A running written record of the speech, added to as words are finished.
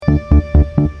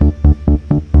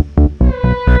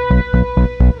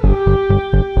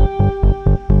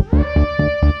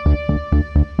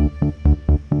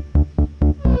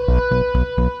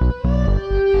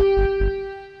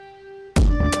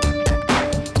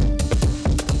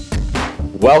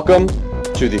Welcome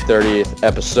to the 30th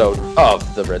episode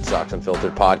of the Red Sox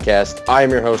Unfiltered podcast. I am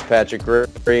your host, Patrick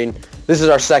Green. This is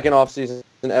our second off-season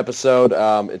episode.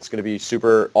 It's going to be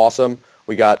super awesome.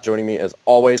 We got joining me, as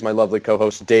always, my lovely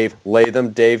co-host, Dave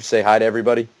Latham. Dave, say hi to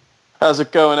everybody. How's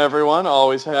it going, everyone?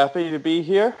 Always happy to be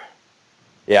here.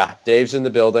 Yeah, Dave's in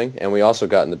the building, and we also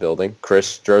got in the building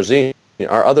Chris Drozini,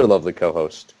 our other lovely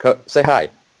co-host. Say hi.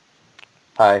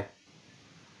 Hi.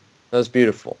 That was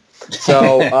beautiful.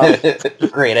 So,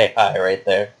 great hi right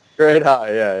there. Great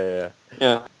hi,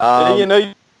 yeah.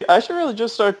 I should really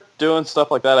just start doing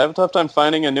stuff like that. I have a tough time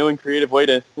finding a new and creative way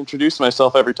to introduce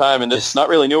myself every time, and it's not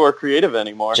really new or creative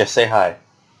anymore. Just say hi.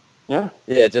 Yeah,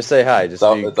 just say hi. That's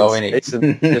all we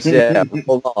need.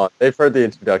 Hold on. They've heard the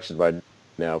introduction by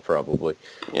now, probably.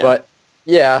 Yeah. But,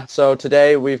 yeah, so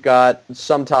today we've got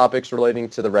some topics relating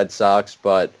to the Red Sox,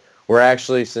 but we're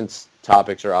actually, since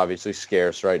topics are obviously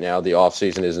scarce right now, the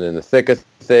offseason isn't in the thick of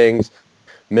things.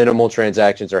 Minimal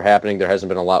transactions are happening. There hasn't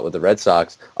been a lot with the Red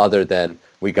Sox other than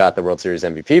we got the World Series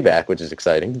MVP back, which is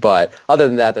exciting. But other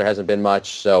than that, there hasn't been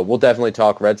much. So we'll definitely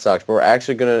talk Red Sox. But we're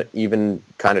actually going to even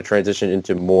kind of transition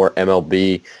into more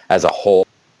MLB as a whole,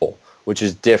 which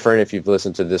is different if you've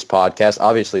listened to this podcast.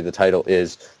 Obviously, the title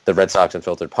is the Red Sox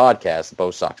Unfiltered podcast, the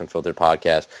Bo Sox Unfiltered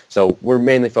podcast. So we're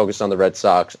mainly focused on the Red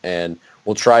Sox, and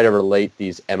we'll try to relate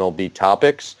these MLB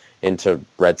topics into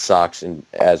Red Sox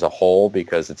as a whole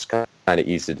because it's kind of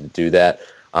easy to do that.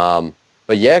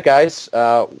 But yeah, guys,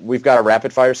 we've got a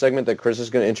rapid fire segment that Chris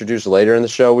is going to introduce later in the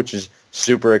show, which is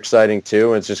super exciting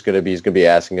too. And it's just he's going to be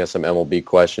asking us some MLB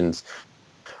questions.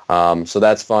 So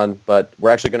that's fun. But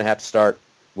we're actually going to have to start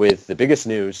with the biggest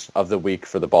news of the week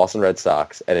for the Boston Red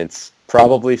Sox, and it's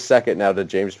probably second now to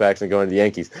James Paxton going to the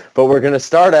Yankees. But we're going to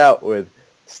start out with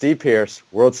Steve Pearce,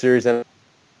 World Series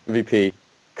MVP,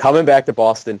 coming back to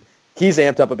Boston. He's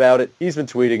amped up about it. He's been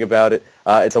tweeting about it.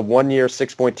 It's a one-year,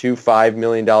 $6.25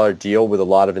 million deal with a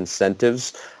lot of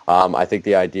incentives. I think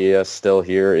the idea still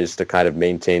here is to kind of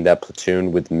maintain that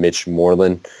platoon with Mitch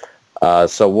Moreland.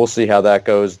 So we'll see how that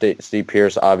goes. Steve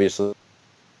Pearce obviously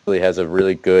has a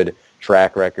really good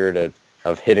track record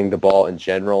of hitting the ball in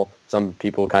general. Some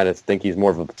people kind of think he's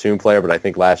more of a platoon player, but I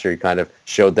think last year he kind of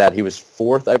showed that. He was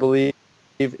fourth, I believe,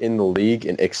 in the league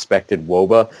in expected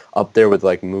WOBA, up there with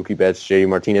like Mookie Betts, JD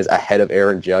Martinez, ahead of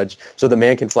Aaron Judge. So the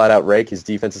man can flat out rake. His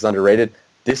defense is underrated.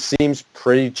 This seems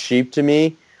pretty cheap to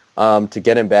me to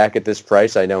get him back at this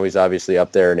price. I know he's obviously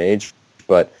up there in age,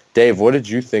 but Dave, what did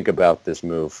you think about this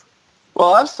move?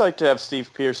 Well, I'm psyched to have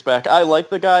Steve Pearce back. I like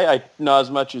the guy. Not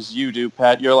as much as you do,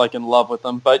 Pat. You're like in love with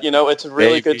him. But, it's a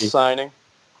really good signing.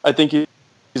 I think he's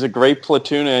a great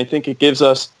platoon, and I think it gives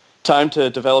us time to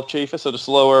develop Chaffetz at a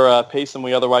slower pace than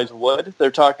we otherwise would.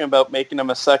 They're talking about making him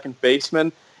a second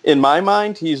baseman. In my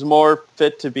mind, he's more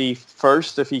fit to be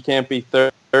first if he can't be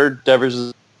third. Devers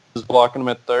is blocking him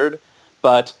at third.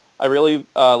 But I really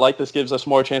like this. Gives us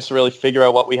more chance to really figure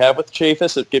out what we have with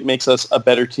Chaffetz. It makes us a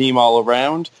better team all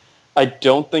around. I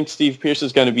don't think Steve Pearce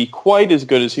is going to be quite as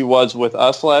good as he was with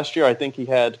us last year. I think he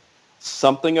had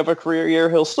something of a career year.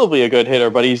 He'll still be a good hitter,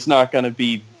 but he's not going to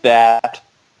be that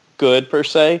good per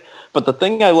se. But the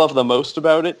thing I love the most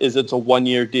about it is it's a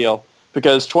one-year deal.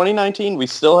 Because 2019, we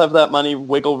still have that money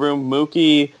wiggle room.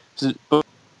 Mookie,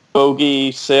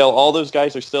 Bogey, Sale, all those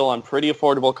guys are still on pretty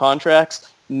affordable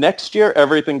contracts. Next year,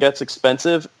 everything gets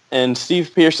expensive, and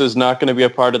Steve Pearce is not going to be a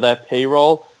part of that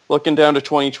payroll. Looking down to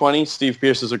 2020, Steve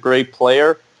Pearce is a great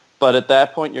player, but at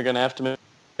that point, you're going to have to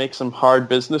make some hard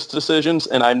business decisions,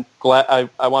 and I'm glad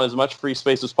I want as much free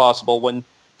space as possible when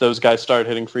those guys start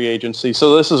hitting free agency.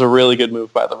 So this is a really good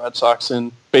move by the Red Sox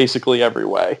in basically every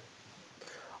way.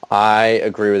 I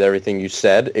agree with everything you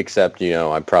said, except,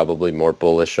 I'm probably more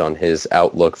bullish on his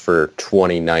outlook for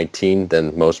 2019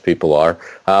 than most people are.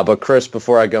 But Chris,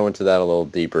 before I go into that a little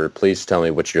deeper, please tell me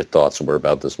what your thoughts were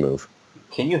about this move.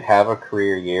 Can you have a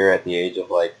career year at the age of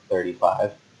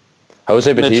 35?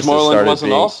 Jose Bautista Mitch Moreland started was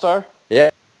an all-star. Yeah,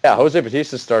 Jose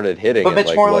Bautista started hitting but at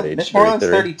Mitch Moreland's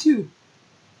 32.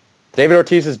 David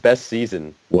Ortiz's best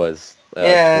season was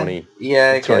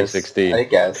 2016. I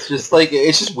guess. It's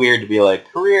just weird to be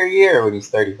career year when he's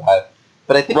 35.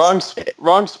 But I think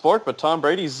wrong sport, but Tom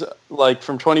Brady's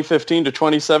from 2015 to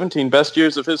 2017 best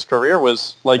years of his career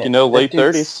was late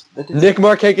 30s. Nick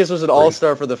Markakis was an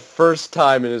all-star for the first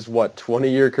time in his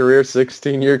 20-year career,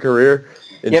 16-year career.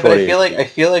 But I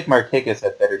feel like Markakis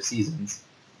had better seasons.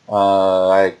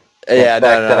 No.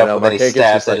 Markakis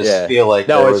just feel like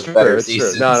there was better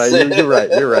seasons. No, you're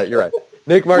right.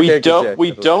 Nick Markakis.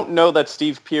 We don't know that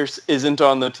Steve Pearce isn't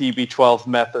on the TB12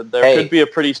 method. There could be a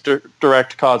pretty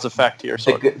direct cause effect here.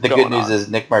 The good news is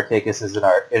Nick Markakis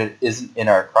isn't in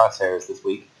our crosshairs this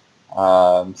week.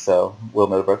 So Will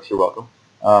Middlebrooks, you're welcome.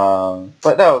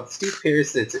 But no, Steve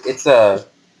Pearce,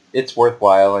 it's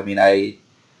worthwhile. I mean, I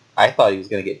thought he was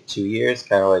going to get 2 years,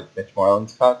 kind of like Mitch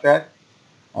Moreland's contract.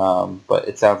 But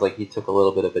it sounds like he took a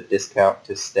little bit of a discount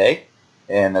to stay,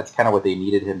 and that's kind of what they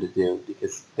needed him to do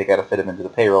because they got to fit him into the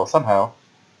payroll somehow.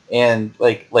 And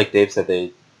like Dave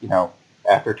said,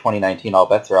 after 2019, all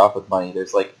bets are off with money.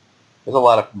 There's a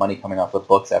lot of money coming off the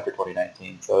books after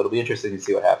 2019, so it'll be interesting to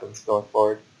see what happens going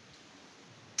forward.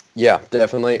 Yeah,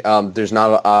 definitely. There's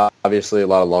not obviously a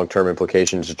lot of long-term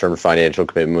implications in terms of financial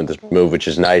commitment with this move, which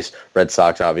is nice. Red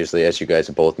Sox, obviously, as you guys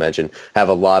have both mentioned, have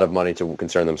a lot of money to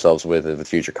concern themselves with in the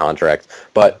future contract.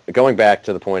 But going back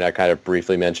to the point I kind of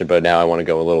briefly mentioned, but now I want to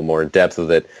go a little more in depth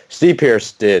with it, Steve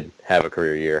Pearce did have a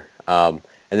career year. And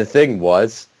the thing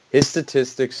was, his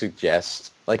statistics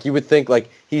suggest, like you would think, like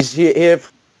he had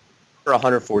for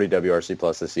 140 WRC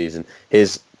plus this season.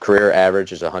 His career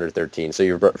average is 113. So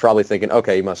you're probably thinking,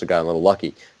 okay, he must have gotten a little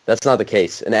lucky. That's not the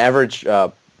case. An average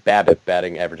BABIP,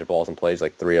 batting average of balls in plays,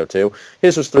 like 302.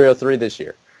 His was 303 this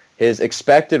year. His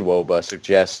expected WOBA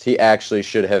suggests he actually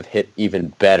should have hit even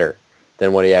better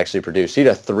than what he actually produced. He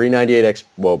had a 398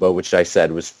 WOBA, which I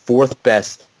said was fourth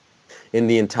best in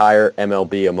the entire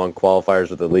MLB among qualifiers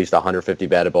with at least 150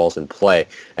 batted balls in play.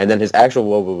 And then his actual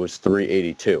WOBA was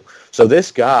 382. So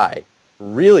this guy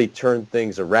really turned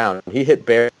things around. He hit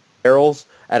barrels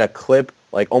at a clip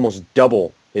like almost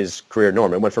double his career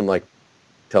norm. It went from like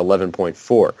to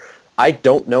 11.4. I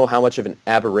don't know how much of an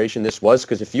aberration this was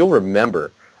because if you'll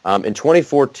remember, in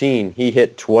 2014, he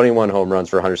hit 21 home runs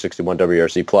for 161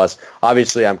 WRC plus.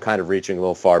 Obviously, I'm kind of reaching a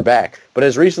little far back. But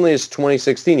as recently as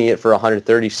 2016, he hit for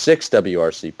 136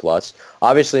 WRC plus.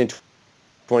 Obviously, in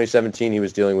 2017, he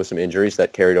was dealing with some injuries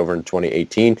that carried over in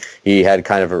 2018. He had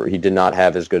he did not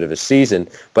have as good of a season.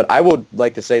 But I would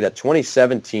like to say that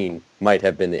 2017 might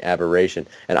have been the aberration.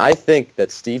 And I think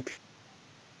that Steve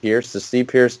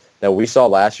Pearce that we saw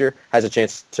last year has a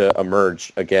chance to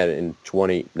emerge again in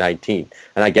 2019.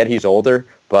 And I get he's older,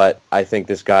 but I think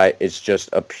this guy is just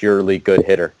a purely good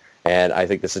hitter. And I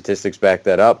think the statistics back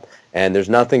that up. And there's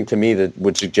nothing to me that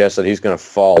would suggest that he's going to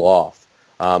fall off.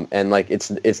 And like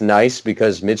it's nice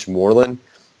because Mitch Moreland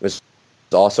was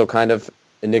also kind of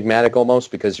enigmatic almost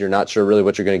because you're not sure really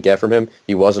what you're going to get from him.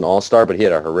 He was an all-star, but he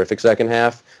had a horrific second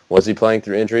half. Was he playing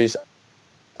through injuries?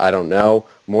 I don't know.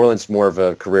 Moreland's more of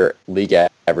a career league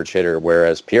average hitter,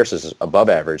 whereas Pearce is above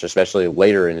average, especially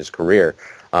later in his career.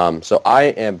 So I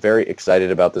am very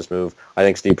excited about this move. I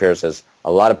think Steve Pearce has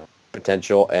a lot of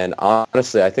potential, and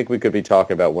honestly, I think we could be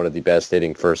talking about one of the best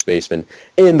hitting first basemen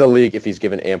in the league if he's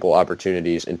given ample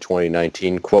opportunities in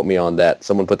 2019. Quote me on that.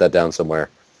 Someone put that down somewhere.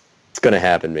 It's going to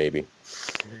happen, maybe.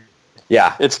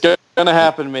 Yeah. It's going to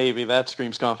happen, maybe. That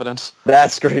screams confidence.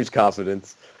 That screams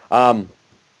confidence.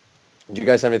 Do you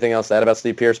guys have anything else to add about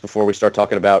Steve Pearce before we start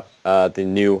talking about the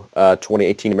new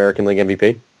 2018 American League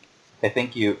MVP? I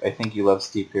think you love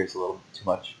Steve Pearce a little too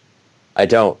much. I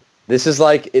don't. This is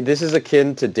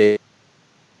akin to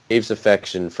Dave's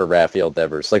affection for Rafael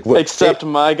Devers. Except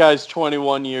my guy's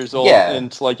 21 years old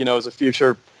and is a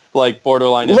future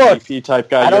borderline Look, MVP type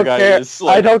guy.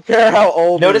 I don't care how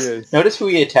old he is. Notice who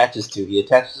he attaches to. He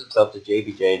attaches himself to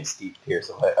JBJ and Steve Pearce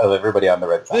of everybody on the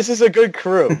Red Sox. This is a good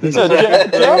crew.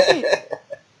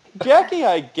 Jackie,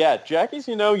 I get. Jackie's,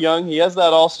 young. He has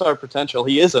that all-star potential.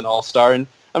 He is an all-star, and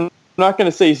I'm not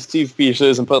going to say Steve Pearce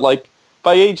isn't, but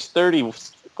by age 30,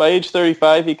 by age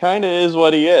 35, he kind of is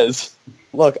what he is.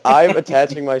 Look, I'm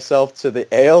attaching myself to the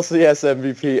ALCS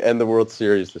MVP and the World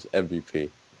Series MVP.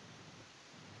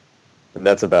 And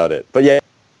that's about it. But yeah,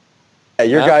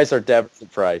 your guys are Devers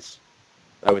and Price,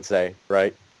 I would say,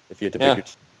 right? If you had to pick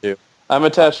your two. I'm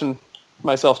attaching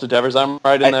myself to Devers. I'm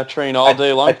riding that train all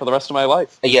day long for the rest of my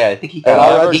life. Yeah, I think he got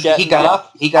off.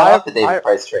 He got off the David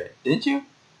Price train, didn't you?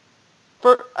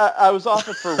 I was off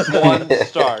it for one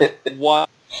start. One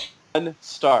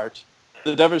start.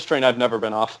 The Devers train I've never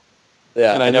been off.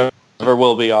 Yeah, and I never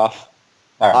will be off.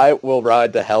 Right. I will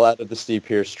ride the hell out of the Steve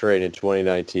Pearce train in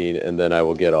 2019, and then I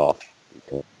will get off.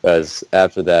 Because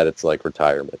after that, it's like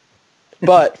retirement.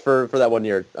 But for that 1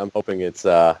 year, I'm hoping it's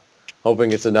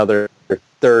another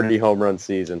 30 home run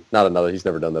season. Not another. He's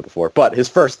never done that before. But his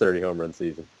first 30 home run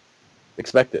season.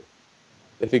 Expect it.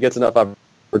 If he gets enough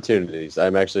opportunities.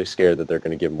 I'm actually scared that they're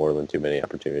going to give Moreland too many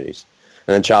opportunities.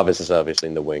 And then Chavez is obviously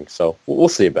in the wing. So we'll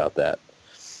see about that.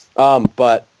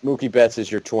 But Mookie Betts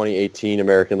is your 2018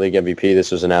 American League MVP.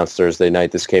 This was announced Thursday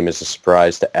night. This came as a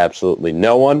surprise to absolutely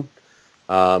no one.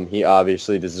 He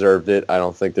obviously deserved it. I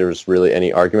don't think there was really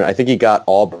any argument. I think he got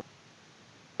all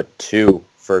but 2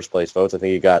 first-place votes. I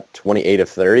think he got 28 of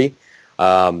 30.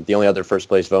 The only other first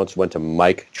place votes went to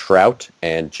Mike Trout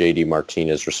and JD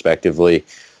Martinez, respectively.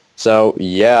 So,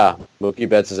 yeah, Mookie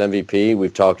Betts is MVP.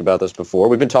 We've talked about this before.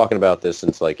 We've been talking about this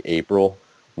since, like, April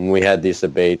when we had these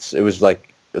debates. It was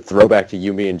like a throwback to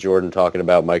you, me, and Jordan talking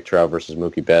about Mike Trout versus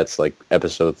Mookie Betts, like,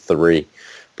 episode 3.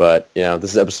 But, you know,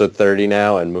 this is episode 30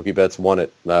 now, and Mookie Betts won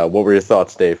it. What were your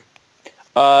thoughts, Dave?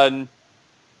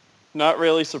 Not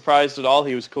really surprised at all.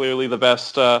 He was clearly the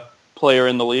best player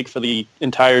in the league for the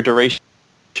entire duration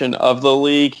of the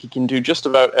league. He can do just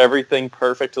about everything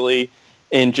perfectly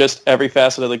in just every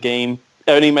facet of the game.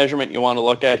 Any measurement you want to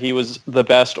look at, he was the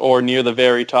best or near the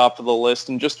very top of the list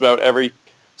in just about every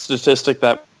statistic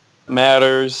that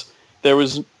matters. He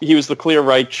was the clear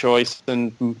right choice,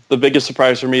 and the biggest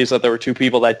surprise for me is that there were 2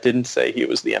 people that didn't say he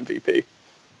was the MVP.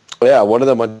 Yeah, one of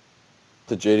them went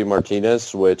to JD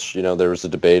Martinez, which, you know, there was a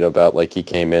debate about, like, he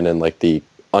came in and, like, the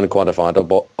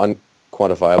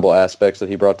unquantifiable aspects that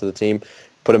he brought to the team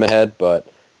put him ahead. But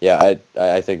yeah,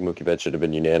 I think Mookie Betts should have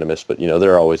been unanimous. But, you know,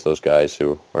 there are always those guys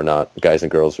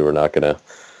and girls who are not going to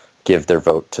give their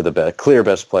vote to the clear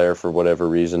best player for whatever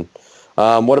reason.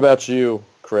 What about you,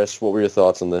 Chris? What were your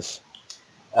thoughts on this?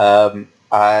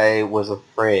 I was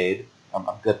afraid. I'm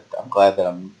good. I'm glad that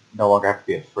I'm no longer have to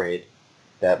be afraid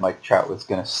that Mike Trout was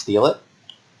going to steal it.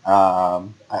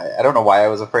 I don't know why I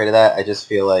was afraid of that. I just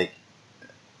feel like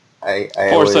I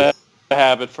force a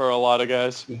habit for a lot of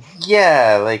guys.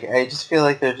 Yeah, like I just feel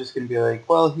like they're just going to be like,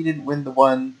 well, he didn't win the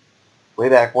one way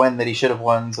back when that he should have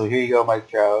won, so here you go, Mike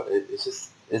Trout.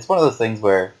 It's one of those things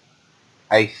where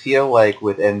I feel like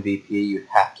with MVP you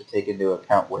have to take into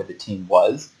account where the team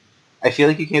was. I feel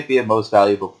like you can't be a most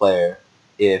valuable player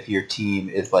if your team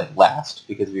is like last,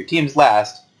 because if your team's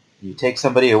last, you take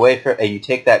somebody away and you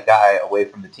take that guy away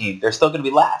from the team, they're still going to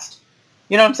be last.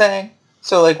 You know what I'm saying?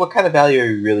 So, like, what kind of value are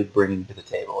you really bringing to the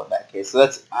table in that case? So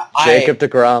that's Jacob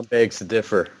deGrom begs to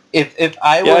differ. If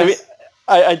I was,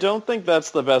 I don't think that's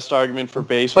the best argument for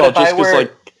baseball. Just because,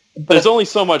 there's only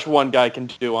so much one guy can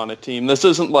do on a team. This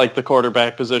isn't like the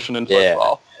quarterback position in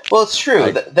football. Yeah. Well, it's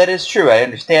true. That is true. I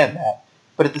understand that.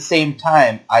 But at the same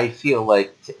time, I feel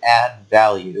like to add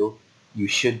value, you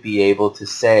should be able to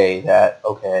say that,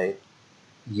 okay,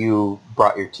 you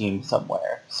brought your team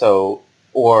somewhere. So,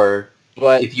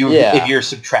 if you're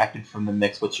subtracted from the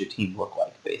mix, what's your team look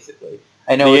like, basically?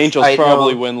 I know the Angels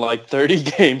probably win like 30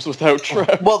 games without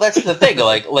Trout. Well, that's the thing.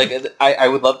 I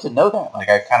would love to know that. Like,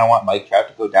 I kind of want Mike Trout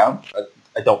to go down.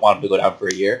 I don't want him to go down for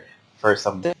a year for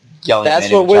some yelling.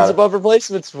 That's what wins above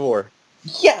replacements for.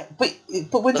 Yeah, but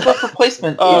wins above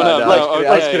replacement.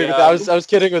 I was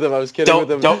kidding with him.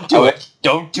 Don't do it.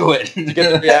 Don't do it.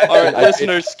 All right,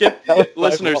 listeners, skip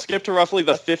to roughly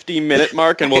the 50-minute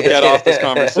mark, and we'll get off this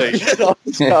conversation.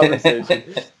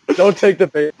 Don't take the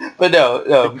bait. But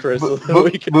no, Chris,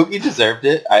 Mookie deserved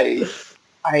it. I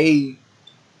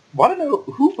want to know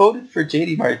who voted for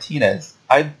JD Martinez.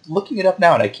 I'm looking it up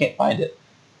now, and I can't find it.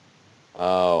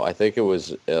 Oh, I think it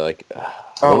was like...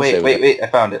 wait, I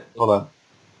found it. Hold on.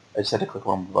 I just had to click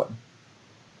one more button.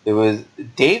 It was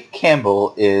Dave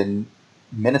Campbell in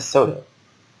Minnesota.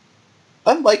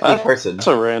 Unlikely person. That's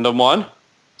a random one.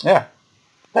 Yeah.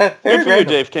 Good for you,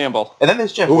 Dave Campbell. And then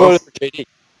there's Jeff Who Wilson. voted for JD?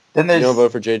 Then there's... You don't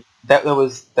vote for JD? That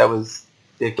was Dave Campbell.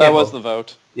 That was the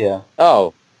vote. Yeah.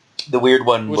 Oh. The weird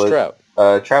one was... Trout?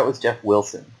 Trout was Jeff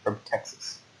Wilson from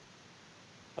Texas.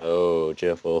 Oh,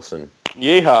 Jeff Wilson.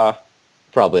 Yeehaw.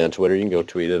 Probably on Twitter. You can go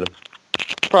tweet at him.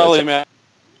 Probably mad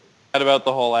about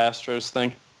the whole Astros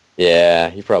thing. Yeah,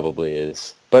 he probably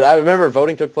is. But I remember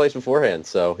voting took place beforehand,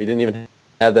 so he didn't even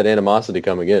have that animosity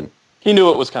coming in. He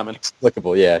knew it was coming.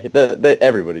 Explicable, yeah.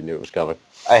 Everybody knew it was coming.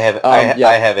 I have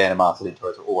animosity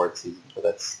towards award season, but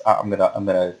that's I'm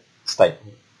gonna stifle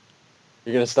it.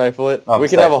 You're gonna stifle it? We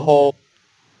could have a whole.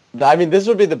 I mean, this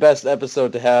would be the best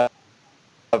episode to have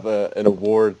an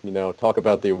award. You know, talk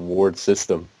about the award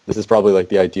system. This is probably like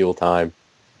the ideal time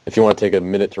if you want to take a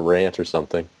minute to rant or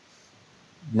something.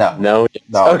 No.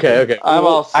 Okay.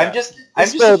 I'm just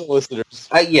the listeners.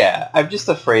 I'm just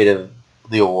afraid of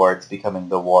the awards becoming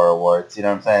the war awards. You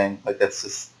know what I'm saying? Like that's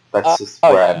just where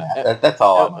I'm at. That's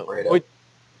all I'm afraid of.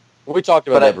 We talked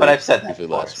about that, but I've said that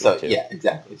before. So yeah,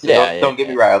 exactly. So don't get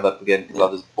me riled up again because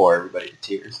I'll just bore everybody to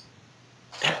tears.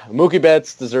 Mookie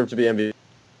Betts deserved to be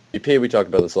MVP. We talked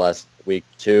about this last week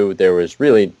too. There was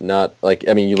really not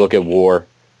you look at WAR,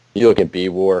 you look at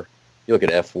B-WAR, you look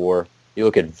at F-WAR, you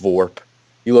look at VORP,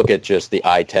 you look at just the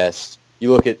eye test.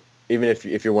 You look at even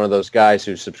if you're one of those guys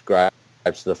who subscribes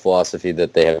to the philosophy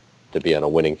that they have to be on a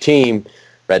winning team.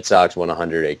 Red Sox won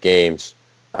 108 games.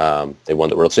 They won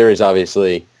the World Series,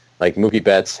 obviously. Like Mookie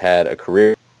Betts had a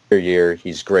career year.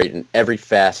 He's great in every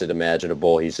facet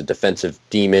imaginable. He's a defensive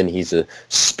demon. He's a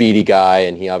speedy guy,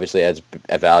 and he obviously adds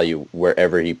a value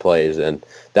wherever he plays. And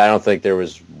I don't think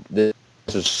this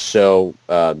was so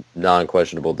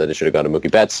non-questionable that it should have gone to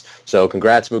Mookie Betts. So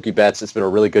congrats, Mookie Betts. It's been a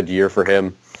really good year for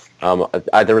him.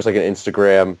 There was like an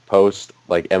Instagram post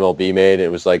like MLB made.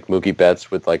 It was like Mookie Betts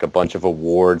with like a bunch of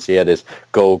awards. He had his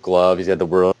Gold Glove. He's had the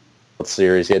World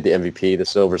Series. He had the MVP, the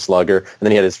Silver Slugger, and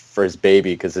then he had his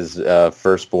baby because his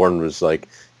firstborn was like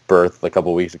birthed a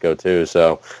couple weeks ago too.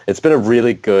 So it's been a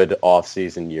really good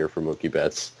off-season year for Mookie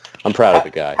Betts. I'm proud of the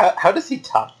guy. How does he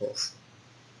top this?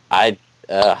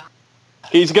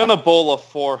 He's gonna bowl a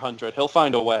 400. He'll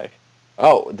find a way.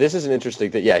 Oh, this is an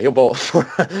interesting thing. Yeah, he'll bowl.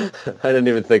 I didn't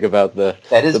even think about the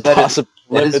possible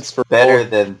limits for better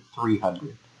than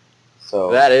 300.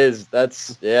 So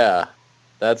that's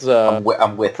I'm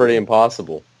with pretty you.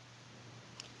 impossible.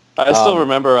 I still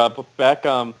remember back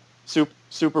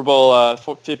Super Bowl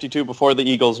 52 before the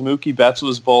Eagles, Mookie Betts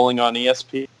was bowling on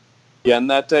ESPN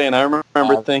that day, and I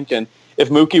remember thinking, if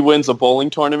Mookie wins a bowling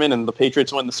tournament and the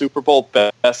Patriots win the Super Bowl,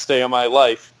 best day of my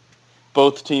life.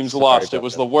 Both teams lost. It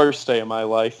was the worst day of my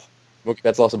life. Mookie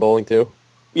Betts lost a bowling too?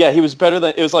 Yeah, he was better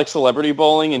than... It was like celebrity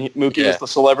bowling, and Mookie was the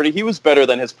celebrity. He was better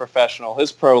than his professional.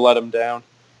 His pro let him down.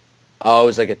 Oh, it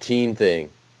was like a team thing.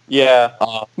 Yeah.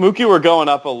 Mookie were going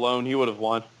up alone. He would have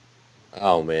won.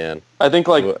 Oh, man. I think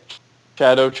like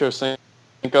Chad Ochocinco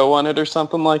won it or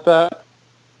something like that.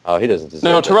 Oh, he doesn't deserve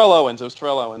it. No, Terrell Owens. It was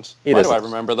Terrell Owens. Why do I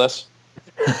remember this?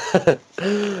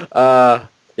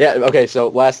 Yeah. Okay. So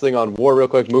last thing on WAR, real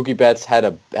quick. Mookie Betts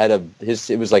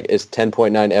it was like his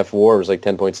 10.9 F WAR. It was like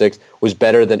 10.6. Was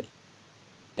better than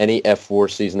any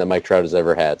F4 season that Mike Trout has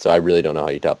ever had. So I really don't know how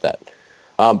you top that.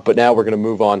 But now we're going to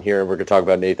move on here and we're going to talk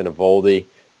about Nathan Eovaldi.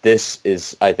 This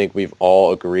is, I think we've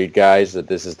all agreed, guys, that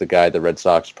this is the guy the Red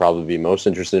Sox probably be most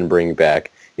interested in bringing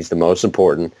back. He's the most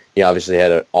important. He obviously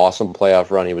had an awesome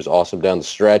playoff run. He was awesome down the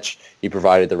stretch. He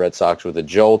provided the Red Sox with a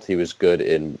jolt. He was good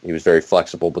he was very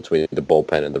flexible between the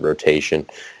bullpen and the rotation.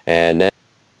 And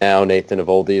now Nathan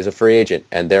Eovaldi is a free agent,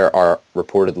 and there are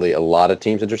reportedly a lot of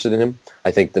teams interested in him. I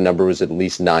think the number was at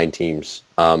least 9 teams.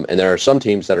 And there are some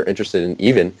teams that are interested in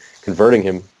even converting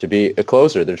him to be a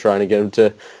closer. They're trying to get him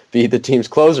to be the team's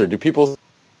closer. Do people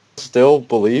still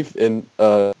believe in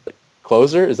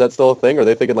closer? Is that still a thing? Are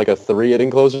they thinking like a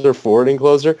 3-inning closer, 4-inning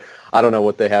closer? I don't know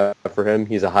what they have for him.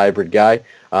 He's a hybrid guy.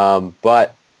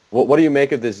 But what do you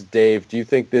make of this, Dave? Do you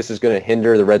think this is going to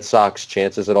hinder the Red Sox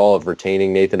chances at all of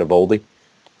retaining Nathan Eovaldi?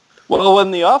 Well,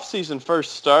 when the offseason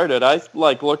first started, I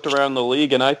looked around the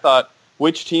league and I thought,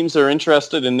 which teams are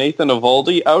interested in Nathan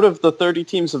Eovaldi? Out of the 30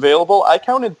 teams available, I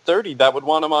counted 30 that would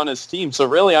want him on his team. So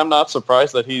really, I'm not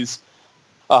surprised that he's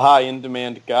a high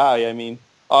in-demand guy. I mean,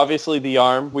 obviously the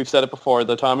arm, we've said it before,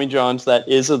 the Tommy Johns, that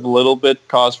is a little bit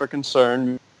cause for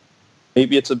concern.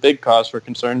 Maybe it's a big cause for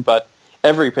concern, but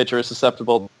every pitcher is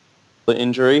susceptible to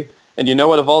injury. And you know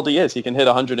what Eovaldi is. He can hit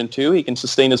 102. He can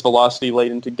sustain his velocity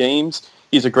late into games.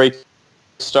 He's a great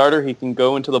starter. He can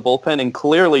go into the bullpen, and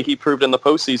clearly he proved in the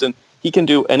postseason he can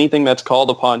do anything that's called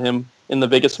upon him in the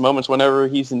biggest moments whenever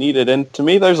he's needed. And to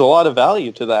me, there's a lot of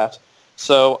value to that.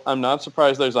 So I'm not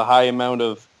surprised there's a high amount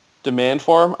of demand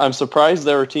for him. I'm surprised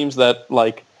there are teams that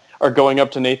are going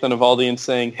up to Nathan Eovaldi and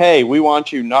saying, hey, we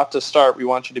want you not to start. We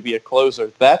want you to be a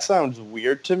closer. That sounds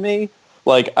weird to me.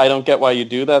 I don't get why you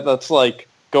do that. That's like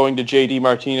going to J.D.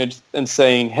 Martinez and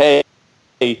saying, hey,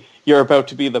 you're about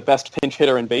to be the best pinch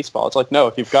hitter in baseball. It's like, no,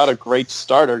 if you've got a great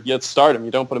starter, you start him.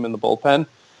 You don't put him in the bullpen.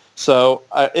 So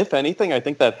if anything, I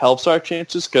think that helps our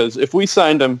chances because if we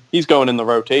signed him, he's going in the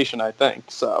rotation, I think.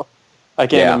 So I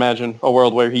can't imagine a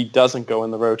world where he doesn't go in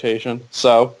the rotation.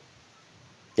 So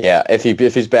yeah, if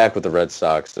he's back with the Red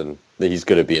Sox, then he's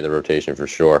going to be in the rotation for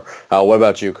sure. What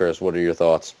about you, Chris? What are your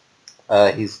thoughts?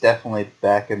 He's definitely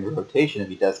back in the rotation if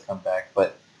he does come back,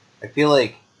 but I feel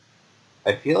like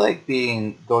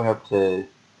going up to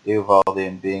Eovaldi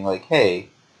and being like, hey,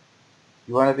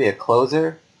 you want to be a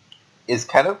closer, is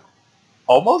kind of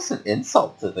almost an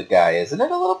insult to the guy, isn't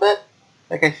it, a little bit?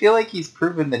 I feel like he's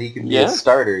proven that he can be a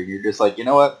starter. You're just like, you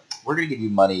know what? We're going to give you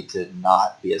money to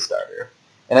not be a starter.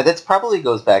 And that probably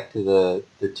goes back to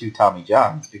the 2 Tommy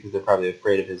Johns, because they're probably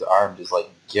afraid of his arm just,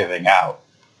 giving out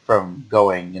from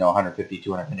going, 150,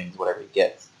 200 innings, whatever he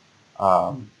gets.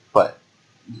 But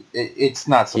it's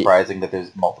not surprising that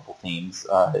there's multiple teams.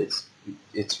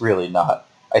 It's really not.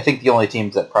 I think the only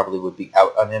teams that probably would be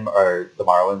out on him are the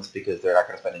Marlins because they're not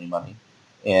going to spend any money,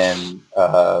 and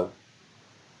I'm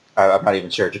not even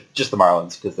sure. Just the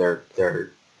Marlins because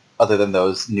they're other than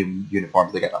those new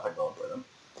uniforms, they got nothing going for them.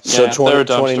 So they're a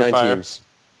dumpster 29 fire. teams.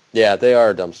 Yeah, they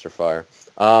are a dumpster fire.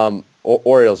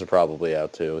 Orioles are probably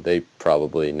out too. They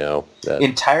probably know that.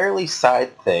 Entirely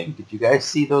side thing. Did you guys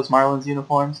see those Marlins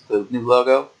uniforms? The new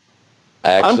logo?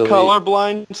 I'm Actually,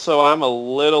 colorblind, so I'm a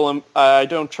little. I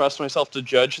don't trust myself to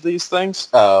judge these things.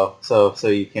 Oh, so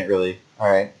you can't really.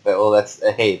 All right. Well, that's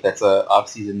that's a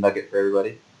off-season nugget for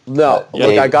everybody. no.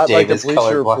 Look, I got Dave like the is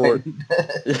Bleacher Report.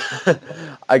 colorblind.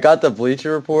 I got the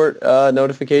Bleacher Report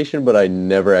notification, but I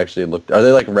never actually looked. Are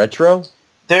they like retro?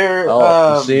 They're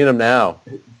I'm seeing them now.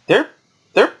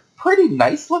 They're pretty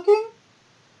nice looking.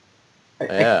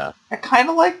 Yeah. I kind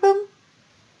of like them.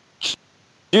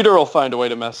 Jeter will find a way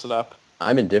to mess it up.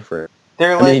 I'm indifferent.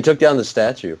 They're I mean, he took down the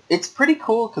statue. It's pretty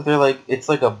cool because they're like, it's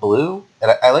like a blue,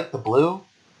 and I like the blue,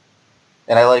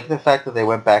 and I like the fact that they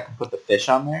went back and put the fish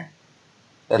on there.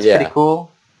 That's pretty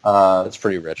cool. That's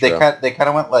pretty retro. They kind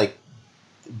of went like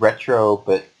retro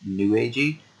but new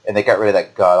agey, and they got rid of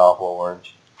that god awful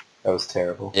orange. That was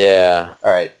terrible. Yeah.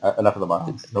 All right, enough of the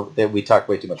Marlins. No, we talked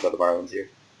way too much about the Marlins here.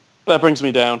 That brings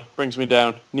me down.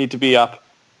 Need to be up.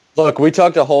 Look, we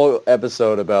talked a whole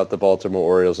episode about the Baltimore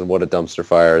Orioles and what a dumpster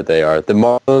fire they are. The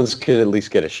Marlins can at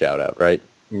least get a shout-out, right?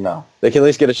 No. They can at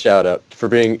least get a shout-out for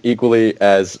being equally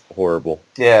as horrible.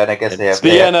 Yeah, and I guess they're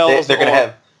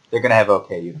gonna have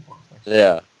okay uniforms.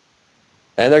 Yeah.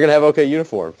 And they're going to have okay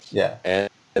uniforms. Yeah.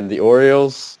 And the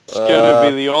Orioles... It's going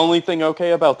to be the only thing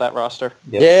okay about that roster.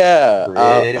 Yep.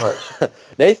 Yeah. Pretty much.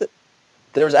 Nathan...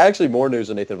 There was actually more news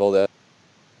on Nathan Volde.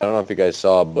 I don't know if you guys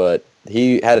saw, but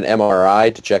he had an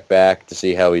MRI to check back to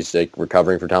see how he's like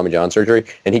recovering from Tommy John surgery,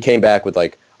 and he came back with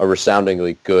like a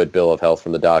resoundingly good bill of health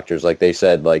from the doctors. Like they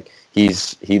said, like he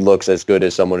looks as good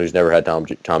as someone who's never had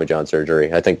Tommy John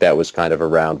surgery. I think that was kind of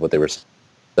around what they were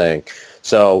saying.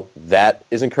 So that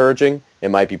is encouraging. It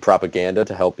might be propaganda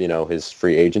to help, his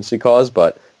free agency cause,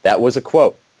 but that was a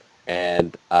quote,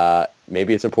 and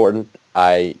maybe it's important.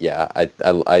 I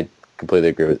completely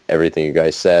agree with everything you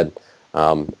guys said.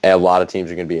 A lot of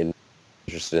teams are going to be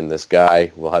interested in this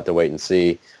guy. We'll have to wait and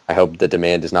see. I hope the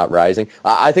demand is not rising.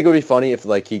 I think it would be funny if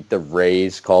the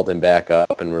Rays called him back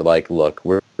up and were like, look,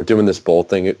 we're doing this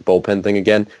bullpen thing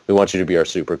again. We want you to be our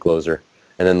super closer.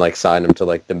 And then sign him to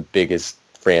the biggest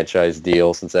franchise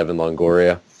deal since Evan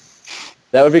Longoria.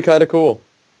 That would be kind of cool.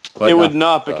 But it would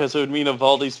not, because it would mean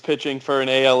Eovaldi's pitching for an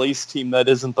AL East team that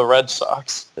isn't the Red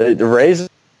Sox. The Rays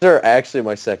are actually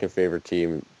my second favorite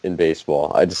team in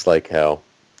baseball. I just like how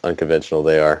unconventional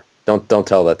they are. Don't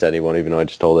tell that to anyone, even though I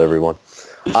just told everyone.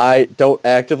 I don't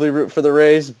actively root for the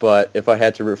Rays, but if I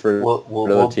had to root for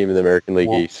another team in the American League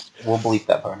East, we'll bleep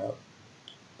that part out.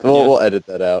 We'll edit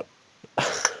that out. I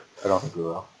don't think we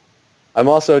will. I'm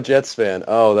also a Jets fan.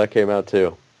 Oh, that came out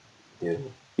too.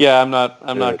 Yeah, I'm not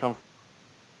comfortable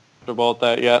with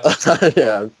that yet.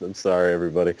 Yeah, I'm sorry,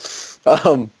 everybody.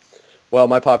 Well,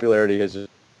 my popularity has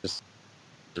just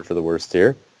for the worst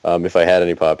here. If I had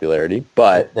any popularity,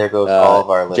 but there goes all of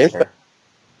our listeners.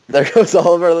 There goes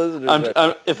all of our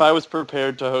listeners. If I was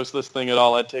prepared to host this thing at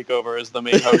all, I'd take over as the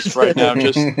main host right now.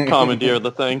 Just commandeer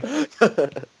the thing.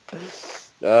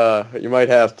 You might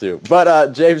have to.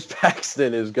 But James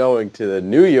Paxton is going to the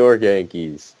New York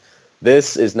Yankees.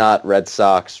 This is not Red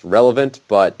Sox relevant,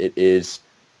 but it is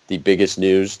the biggest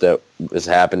news that has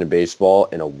happened in baseball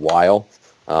in a while.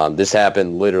 This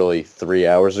happened literally 3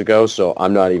 hours ago, so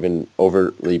I'm not even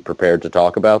overly prepared to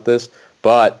talk about this.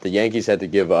 But the Yankees had to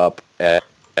give up a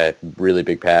really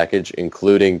big package,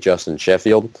 including Justin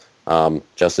Sheffield.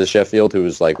 Justice Sheffield, who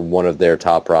was one of their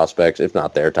top prospects, if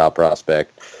not their top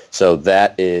prospect. So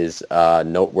that is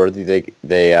noteworthy.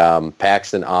 They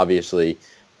Paxton, obviously,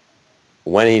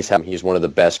 when he's one of the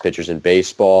best pitchers in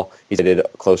baseball. He's hit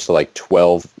close to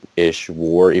 12-ish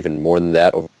WAR, even more than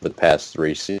that over the past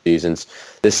 3 seasons.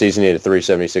 This season he had a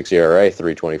 3.76 ERA,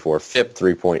 3.24 FIP,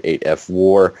 3.8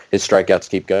 FWAR. His strikeouts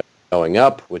keep going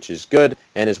up, which is good,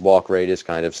 and his walk rate is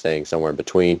kind of staying somewhere in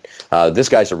between. This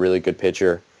guy's a really good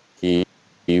pitcher. He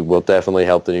will definitely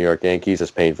help the New York Yankees, as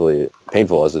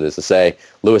painful as it is to say.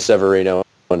 Luis Severino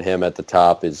and him at the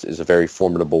top is a very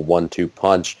formidable 1-2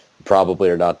 punch. Probably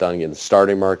are not done in the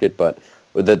starting market, but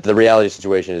the reality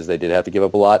situation is they did have to give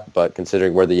up a lot. But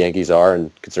considering where the Yankees are and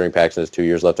considering Paxton has 2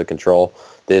 years left of control,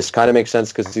 this kind of makes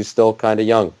sense because he's still kind of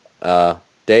young.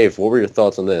 Dave, what were your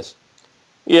thoughts on this?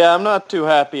 Yeah, I'm not too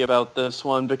happy about this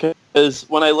one because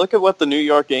when I look at what the New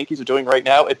York Yankees are doing right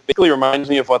now, it basically reminds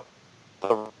me of what the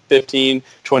 2015,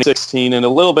 2016, and a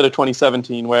little bit of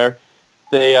 2017, where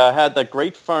they had that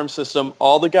great farm system.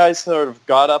 All the guys sort of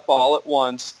got up all at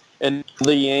once, and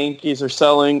the Yankees are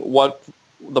selling what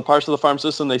the parts of the farm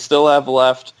system they still have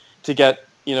left to get,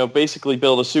 basically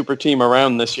build a super team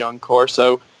around this young core.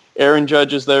 So Aaron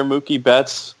Judge is there, Mookie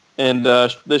Betts, and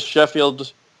this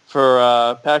Sheffield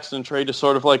for Paxton trade is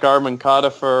sort of like our Moncada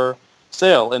for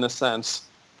Sale in a sense.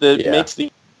 That makes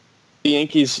the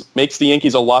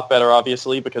Yankees a lot better,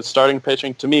 obviously, because starting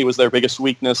pitching to me was their biggest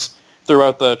weakness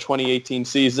throughout the 2018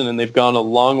 season, and they've gone a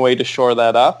long way to shore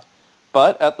that up.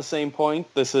 But at the same point,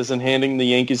 this isn't handing the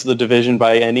Yankees the division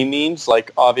by any means.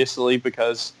 Like, obviously,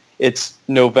 because it's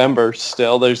November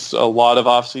still, there's a lot of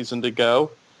offseason to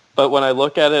go. But when I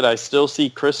look at it, I still see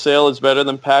Chris Sale is better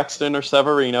than Paxton or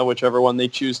Severino, whichever one they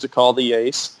choose to call the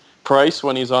ace. Price,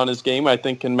 when he's on his game, I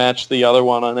think can match the other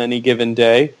one on any given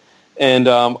day. And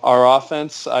our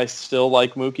offense, I still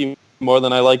like Mookie more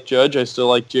than I like Judge. I still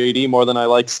like JD more than I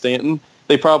like Stanton.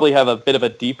 They probably have a bit of a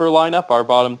deeper lineup. Our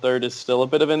bottom third is still a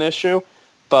bit of an issue.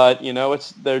 But,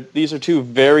 these are two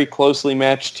very closely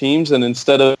matched teams, and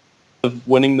instead of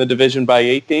winning the division by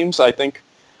 8 games, I think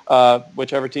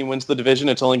whichever team wins the division,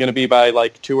 it's only going to be by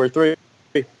like 2 or 3.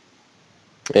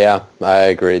 Yeah, I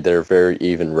agree. They're very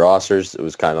even rosters. It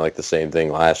was kind of like the same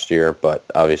thing last year, but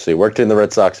obviously worked in the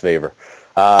Red Sox favor.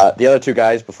 The other two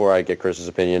guys, before I get Chris's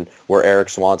opinion, were Eric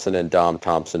Swanson and Dom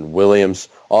Thompson-Williams.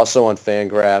 Also on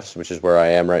Fangraphs, which is where I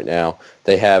am right now,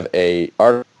 they have a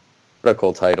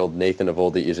article titled "Nathan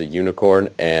Eovaldi is a Unicorn,"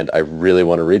 and I really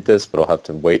want to read this, but I'll have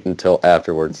to wait until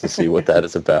afterwards to see what that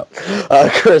is about.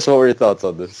 Chris, what were your thoughts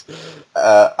on this?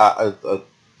 I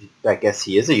guess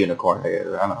he is a unicorn. I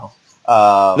don't know.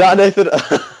 Not Nathan.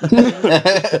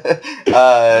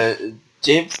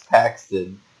 James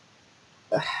Paxton.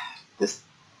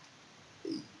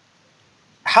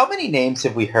 How many names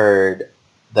have we heard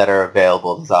that are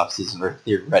available this offseason or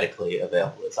theoretically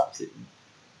available this offseason?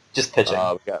 Just pitching.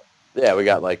 We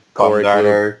got like Corey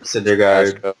Bumgarner,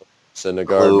 Syndergaard,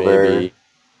 Kluber, maybe.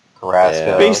 Carrasco.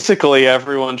 Yeah. Basically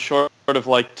everyone short of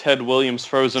like Ted Williams'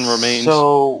 frozen remains.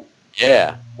 So,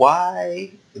 yeah.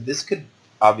 Why? This could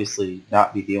obviously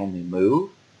not be the only move,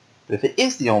 but if it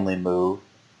is the only move,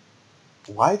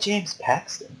 why James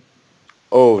Paxton?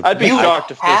 Oh, I'd be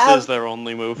shocked if this is their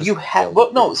only move. You have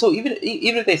no. So even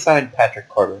if they signed Patrick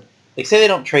Corbin, like say they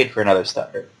don't trade for another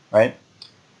starter, right?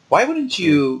 Why wouldn't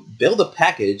you build a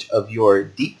package of your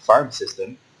deep farm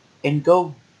system and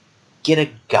go get a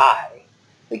guy?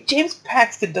 Like James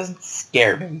Paxton doesn't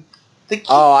scare me.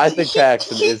 I think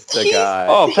Paxton is the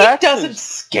guy. He doesn't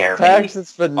scare me.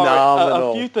 Paxton's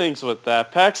phenomenal. A few things with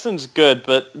that. Paxton's good,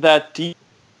 but that deep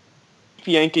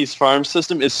Yankees farm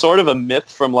system is sort of a myth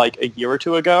from like a year or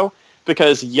two ago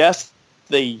because, yes,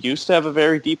 they used to have a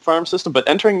very deep farm system, but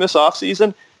entering this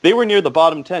offseason, they were near the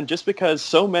bottom 10 just because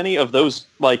so many of those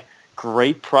like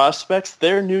great prospects,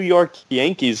 they're New York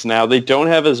Yankees now. They don't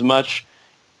have as much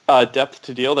depth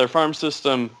to deal. Their farm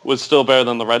system was still better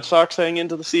than the Red Sox heading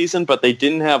into the season, but they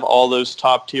didn't have all those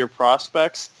top-tier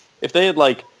prospects. If they had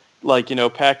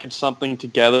packaged something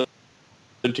together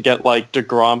to get like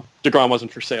DeGrom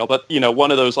wasn't for sale, but one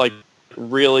of those like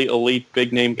really elite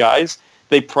big name guys,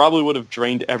 they probably would have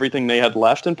drained everything they had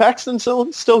left, and Paxton's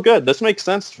still good. This makes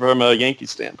sense from a Yankee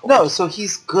standpoint. No, so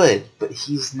he's good, but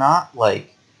he's not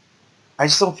like, I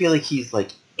just don't feel like he's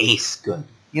like ace good.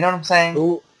 You know what I'm saying?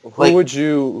 Who would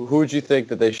you think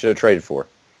that they should have traded for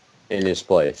in his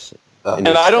place? And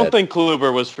I don't think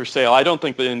Kluber was for sale. I don't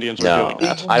think the Indians were doing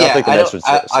that. I don't think the Mets would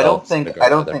sell. I don't think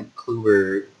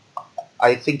Kluber.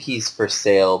 I think he's for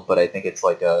sale, but I think it's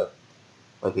like a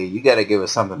you got to give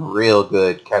us something real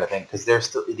good kind of thing because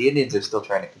the Indians are still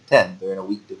trying to contend. They're in a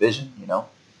weak division,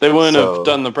 They wouldn't have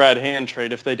done the Brad Hand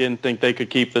trade if they didn't think they could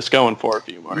keep this going for a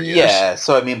few more years. Yeah,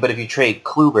 so I mean, but if you trade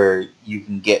Kluber, you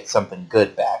can get something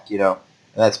good back, and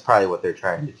that's probably what they're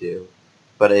trying to do.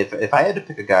 But if I had to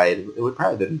pick a guy, it would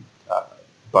probably be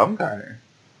Bumgarner.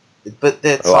 But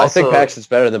that's I think Paxton's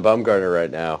better than Bumgarner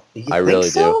right now. I really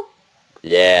do.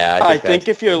 Yeah, I think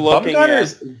if you're looking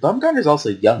Bumgarner's also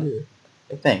younger,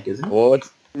 I think, isn't he? Well,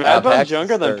 Mad Bum's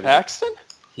younger than Paxton?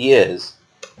 He is.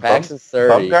 Paxton's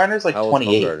 30. Bumgarner's like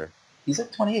 28. He's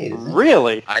like 28, isn't he?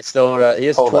 Really? He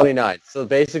is 29. So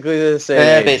basically the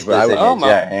same age. Oh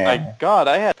my God,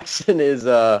 Paxton is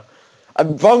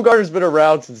Bumgarner's been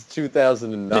around since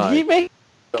 2009. Did he make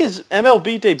his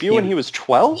MLB debut when he was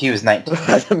 12? He was 19.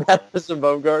 Madison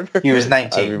Bumgarner? He was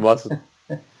 19.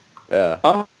 Yeah.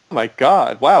 Oh my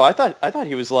God! Wow, I thought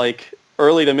he was like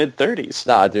early to mid 30s.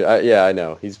 Nah, dude. I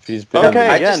know. He's been.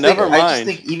 Okay, never mind. I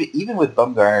just think even with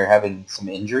Bumgarner having some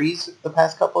injuries the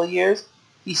past couple of years,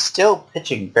 he's still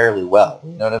pitching fairly well.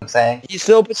 You know what I'm saying? He's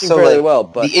still pitching fairly well,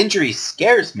 but the injury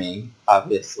scares me,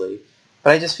 obviously.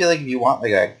 But I just feel like if you want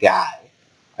like a guy,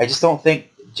 I just don't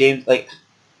think James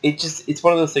it's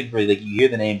one of those things where like you hear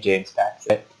the name James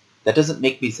Paxton, that doesn't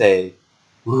make me say,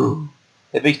 "Ooh,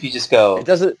 It makes me just go. It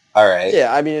doesn't. All right.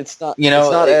 Yeah, I mean, it's not. You know,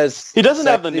 it's not as. He doesn't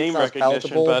have the sexy, name it's not recognition,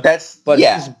 palatable, but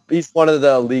he's one of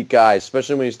the elite guys,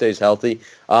 especially when he stays healthy.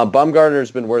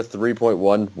 Bumgarner's been worth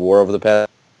 3.1 WAR over the past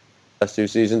 2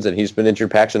 seasons, and he's been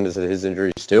injured. Paxton has his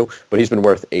injuries too, but he's been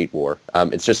worth 8 WAR.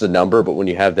 It's just a number, but when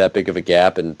you have that big of a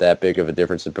gap and that big of a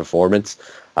difference in performance,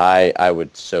 I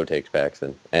would so take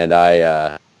Paxton, and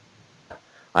I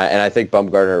think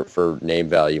Bumgarner for name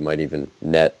value might even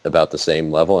net about the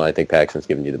same level, and I think Paxton's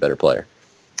giving you the better player.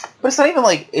 But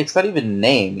it's not even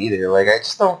name either. Like, I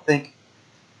just don't think,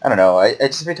 I don't know. I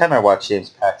just, every time I watch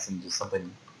James Paxton, just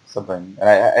something, and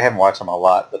I haven't watched him a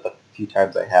lot, but the few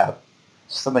times I have,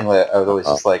 just something that I was always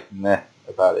just like, meh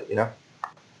about it, you know?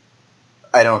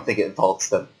 I don't think it vaults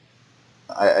them.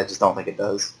 I just don't think it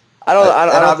does. I don't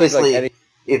obviously, think like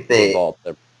if they vault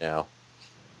them now.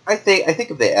 I think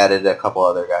if they added a couple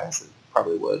other guys, it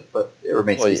probably would. But it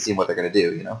remains to be seen what they're going to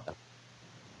do. You know.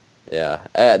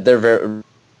 Yeah, they're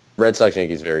Red Sox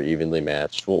Yankees very evenly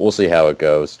matched. We'll see how it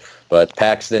goes. But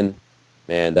Paxton,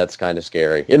 man, that's kind of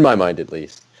scary in my mind at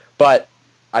least. But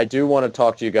I do want to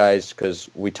talk to you guys because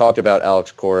we talked about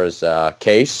Alex Cora's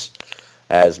case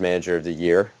as manager of the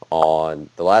year on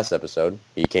the last episode.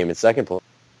 He came in second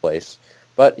place,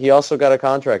 but he also got a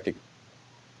contract.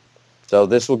 So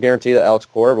this will guarantee that Alex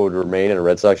Cora would remain in a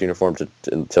Red Sox uniform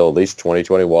until at least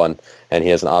 2021, and he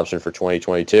has an option for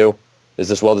 2022. Is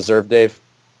this well-deserved, Dave?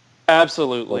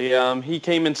 Absolutely. He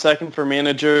came in second for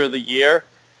manager of the year.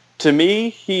 To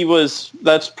me,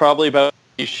 that's probably about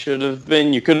what he should have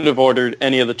been. You couldn't have ordered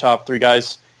any of the top 3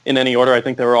 guys in any order. I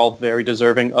think they were all very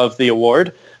deserving of the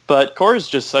award. But Cora's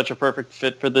just such a perfect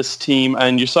fit for this team,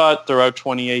 and you saw it throughout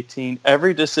 2018.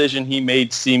 Every decision he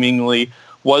made seemingly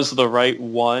was the right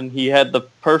one. He had the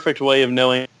perfect way of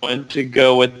knowing when to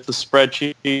go with the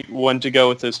spreadsheet, when to go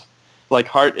with his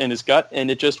heart and his gut,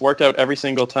 and it just worked out every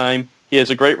single time. He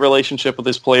has a great relationship with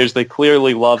his players. They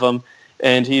clearly love him,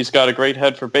 and he's got a great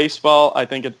head for baseball. I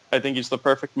think he's the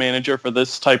perfect manager for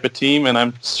this type of team, and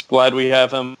I'm glad we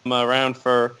have him around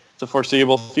for the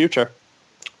foreseeable future.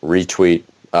 Retweet.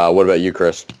 What about you,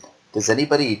 Chris? Does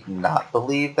anybody not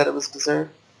believe that it was deserved?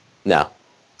 No. All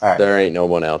right. There ain't no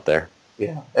one out there.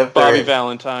 Yeah. Bobby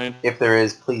Valentine. If there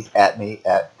is, please at me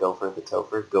at Gopher the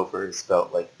Topher. Gopher is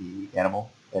spelled like the animal,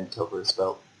 and Topher is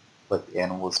spelled like the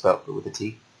animal is spelled but with a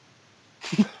T.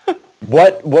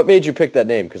 What made you pick that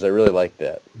name? Because I really like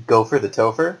that. Gopher the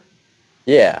Topher?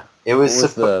 Yeah. It was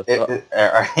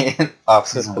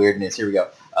off-season weirdness. Here we go.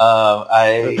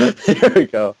 Here we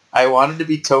go. I wanted to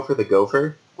be Topher the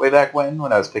Gopher way back when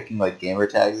I was picking like gamer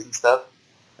tags and stuff.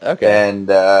 Okay. And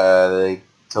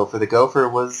Topher the Gopher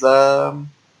was gone.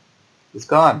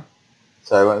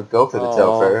 So I went with Gopher the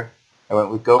Topher. I went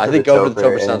with Gopher the Topher. I think Gopher the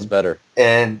Topher sounds better.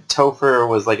 And Topher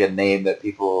was like a name that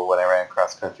people, when I ran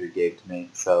cross country, gave to me.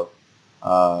 So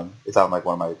it's on like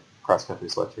one of my cross country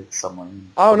sweatshirts somewhere in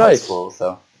high school.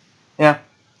 So yeah.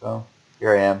 So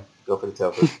here I am. Gopher the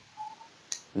Topher.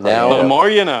 Now the more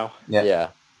you know. Yeah.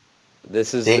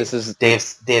 This is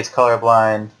Dave's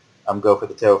colorblind. I'm Gopher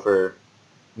the Topher.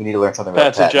 We need to learn something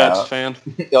about Pat. That's a Jets now. fan.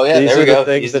 Oh yeah, these there we are go. the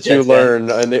things that you learn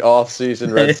in the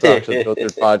off-season Red Sox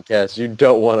Unfiltered podcast. You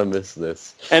don't want to miss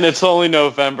this. And it's only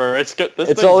November. It's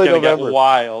only November. Get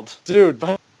wild, dude.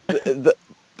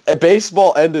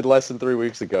 Baseball ended less than 3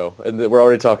 weeks ago, and we're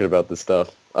already talking about this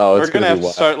stuff. Oh, we're gonna have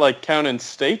to start counting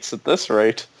states at this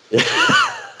rate.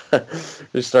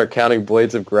 Just start counting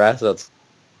blades of grass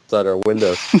outside our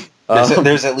windows.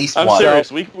 There's at least one. I'm serious.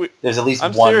 There's at least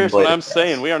I'm one. I'm serious when I'm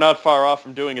saying we are not far off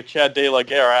from doing a Chad De La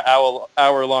Guerra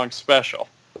hour-long special.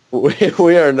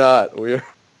 We are not. We are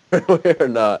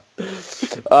not.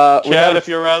 Chad, if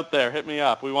you're out there, hit me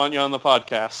up. We want you on the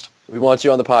podcast. We want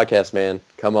you on the podcast, man.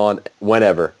 Come on,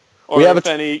 whenever. Or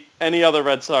if any other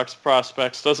Red Sox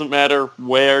prospects, doesn't matter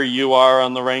where you are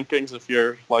on the rankings, if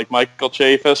you're like Michael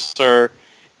Chaffetz or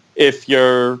if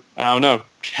you're, I don't know,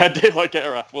 Chad De La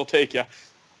Guerra, we'll take you.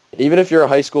 Even if you're a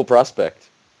high school prospect,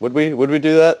 would we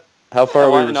do that? How far are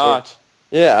we? Why not?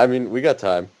 Yeah, I mean, we got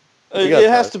time. It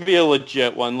has to be a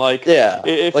legit one,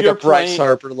 if you're a Bryce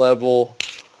Harper level.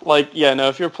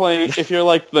 If you're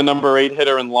like the number 8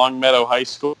 hitter in Longmeadow High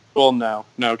School, no,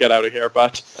 get out of here.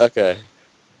 But okay,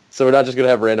 so we're not just gonna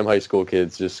have random high school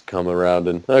kids just come around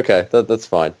and that's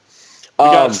fine. We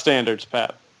got standards,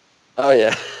 Pat. Oh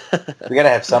yeah, we gotta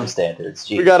have some standards.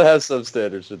 Jeez. We gotta have some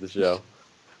standards for the show.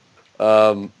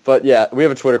 But yeah, we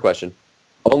have a Twitter question.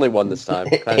 Only one this time.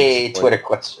 A Twitter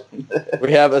question.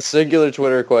 We have a singular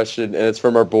Twitter question, and it's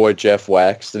from our boy Jeff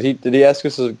Wax. Did he ask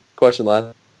us a question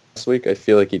last week? I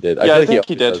feel like he did. Yeah, I think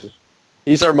he did.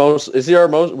 He's our most. Is he our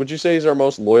most? Would you say he's our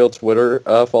most loyal Twitter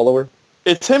follower?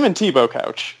 It's him and Tebow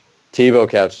Couch. Tebow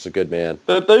Couch is a good man.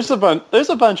 There's a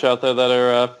bunch out there that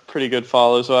are pretty good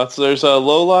follows. So there's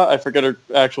Lola. I forget her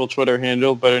actual Twitter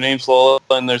handle, but her name's Lola,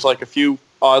 and there's like a few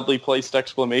oddly placed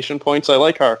exclamation points. I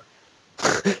like her.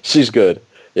 She's good.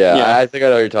 Yeah, I think I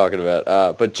know what you're talking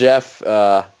about. But Jeff,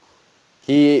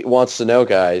 he wants to know,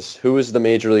 guys, who is the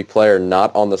major league player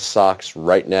not on the Sox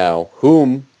right now?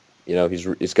 Whom,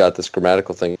 he's got this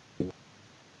grammatical thing. It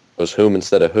was whom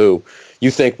instead of who. You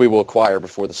think we will acquire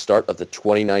before the start of the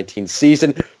 2019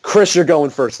 season? Chris, you're going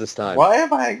first this time. Why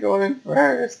am I going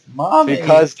first? Mommy.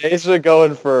 Because Dave's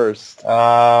going first.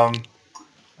 Oh,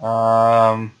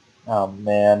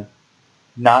 man.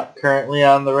 Not currently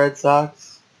on the Red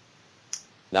Sox?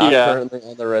 Currently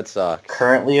on the Red Sox.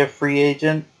 Currently a free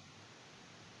agent?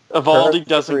 Evaldi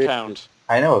doesn't count.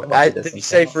 I know Evaldi doesn't Did you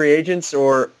say free agents,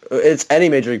 or it's any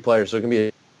major league player, so it can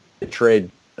be a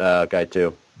trade guy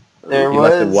too. He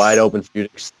left it wide open for you to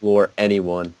explore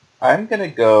anyone. I'm going to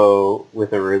go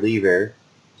with a reliever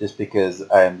just because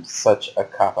I'm such a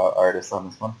cop-out artist on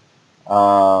this one.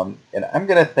 And I'm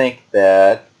going to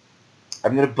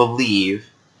believe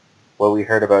what we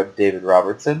heard about David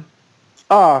Robertson.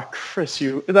 Ah, Chris,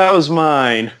 that was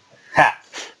mine. Ha!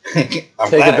 Take it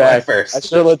back. First. I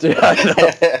should let you.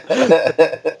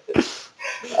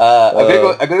 I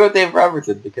know. I'm gonna go with David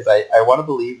Robertson because I want to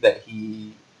believe that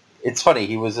it's funny,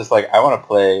 he was just like, I want to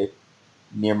play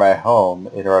near my home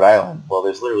in Rhode Island. Well,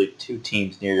 there's literally 2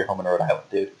 teams near your home in Rhode Island,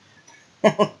 dude.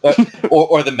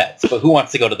 or the Mets, but who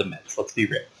wants to go to the Mets? Let's be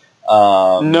real.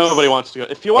 Nobody wants to go.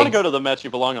 If you want to go to the Mets,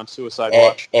 you belong on Suicide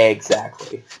Watch.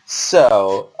 Exactly.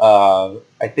 So,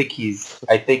 I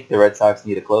think the Red Sox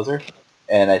need a closer,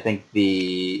 and I think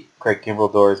the Craig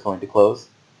Kimbrell door is going to close.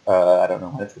 I don't know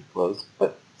when it's going to close,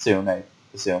 but soon, I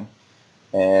assume.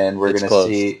 And we're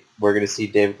gonna see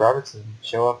David Robertson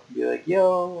show up and be like,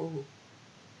 "Yo."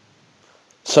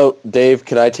 So, Dave,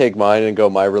 can I take mine and go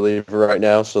my reliever right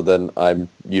now? So then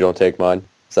you don't take mine.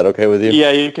 Is that okay with you?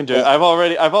 Yeah, you can do it. I've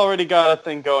already got a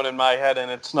thing going in my head, and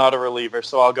it's not a reliever,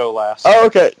 so I'll go last. Oh,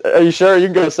 okay. Are you sure? You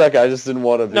can go second. I just didn't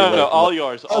want to be... No, all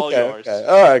yours. All yours. Okay.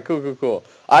 All right, cool.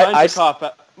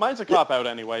 Mine's a cop-out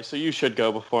anyway, so you should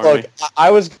go before me.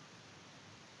 I was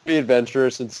be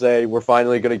adventurous and say we're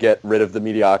finally going to get rid of the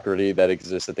mediocrity that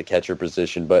exists at the catcher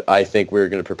position, but I think we're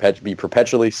going to be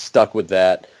perpetually stuck with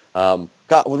that. God,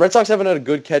 the Red Sox haven't had a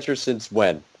good catcher since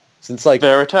when? Since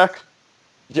Varitek?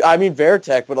 I mean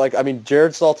Varitek, but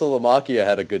Jared Saltalamacchia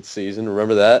had a good season.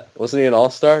 Remember that? Wasn't he an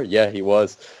all-star? Yeah, he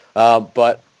was.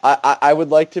 But I would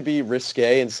like to be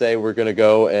risque and say we're going to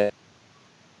go and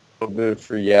move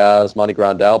for Yasmani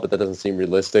Grandal, but that doesn't seem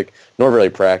realistic nor really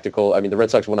practical. I mean, the Red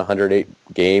Sox won 108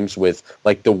 games with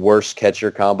the worst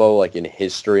catcher combo in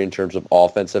history in terms of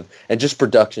offensive and just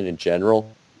production in general.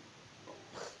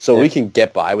 So we can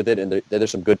get by with it, and there's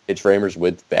some good pitch framers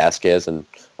with Vasquez and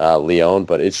Leon,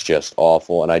 but it's just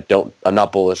awful. And I'm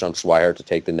not bullish on Swihart to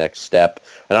take the next step,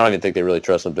 and I don't even think they really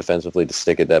trust him defensively to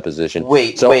stick at that position.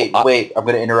 Wait! I'm going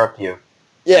to interrupt you.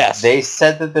 Yes. They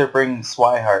said that they're bringing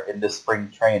Swihart into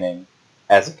spring training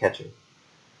as a catcher.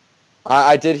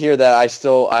 I did hear that.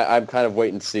 I'm kind of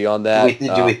wait and see on that.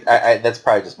 That's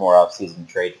probably just more off-season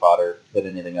trade fodder than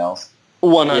anything else.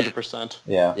 100%.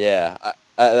 Yeah. Yeah,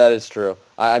 that is true.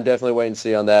 I'm definitely wait and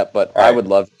see on that, but right. I would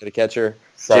love to get a catcher.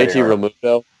 JT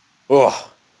Realmuto.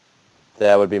 Oh,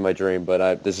 that would be my dream,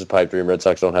 but this is pipe dream. Red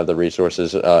Sox don't have the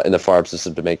resources in the farm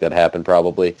system to make that happen,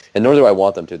 probably, and nor do I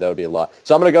want them to. That would be a lot.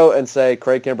 So I'm going to go and say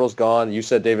Craig Kimbrell's gone. You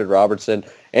said David Robertson.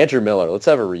 Andrew Miller. Let's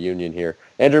have a reunion here.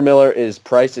 Andrew Miller's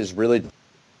price is really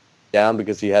down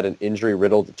because he had an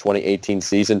injury-riddled 2018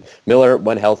 season. Miller,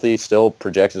 when healthy, still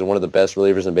projects as one of the best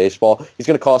relievers in baseball. He's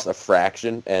going to cost a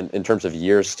fraction, and in terms of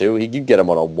years, too. You can get him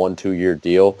on a 1-2 year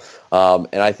deal.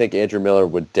 And I think Andrew Miller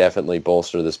would definitely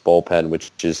bolster this bullpen,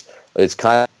 which is it's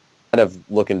kind of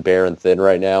looking bare and thin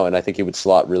right now, and I think he would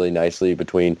slot really nicely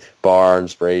between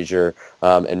Barnes, Frazier,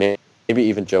 and maybe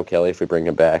even Joe Kelly if we bring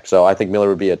him back. So I think Miller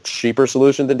would be a cheaper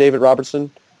solution than David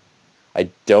Robertson. I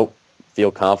don't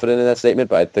feel confident in that statement,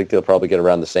 but I think they'll probably get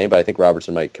around the same. But I think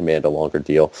Robertson might command a longer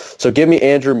deal. So give me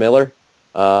Andrew Miller.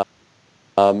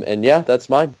 And yeah, that's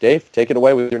mine. Dave, take it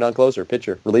away with your non-closer,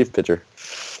 relief pitcher.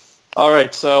 All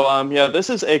right. So this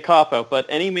is a cop-out, but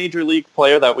any major league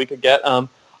player that we could get,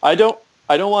 I don't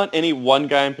want any one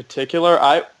guy in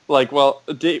particular.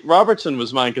 Robertson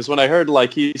was mine because when I heard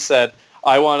he said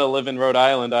I want to live in Rhode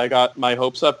Island, I got my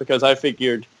hopes up because I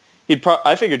figured he'd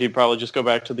probably just go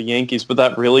back to the Yankees, but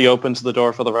that really opens the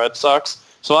door for the Red Sox.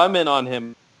 So I'm in on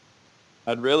him.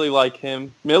 I'd really like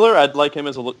him. Miller, I'd like him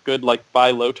as a good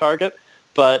buy low target.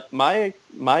 But my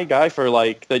guy for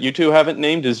that you two haven't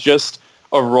named is just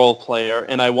a role player,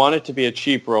 and I want it to be a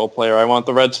cheap role player. I want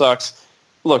the Red Sox.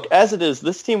 Look, as it is,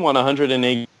 this team won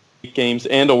 108 games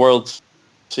and a World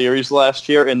Series last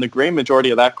year, and the great majority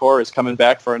of that core is coming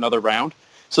back for another round.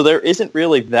 So there isn't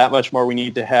really that much more we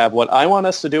need to have. What I want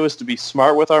us to do is to be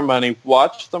smart with our money,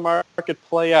 watch the market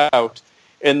play out,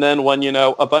 and then when,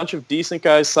 a bunch of decent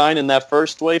guys sign in that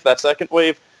first wave, that second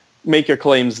wave, make your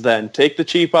claims then. Take the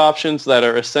cheap options that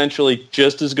are essentially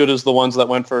just as good as the ones that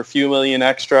went for a few million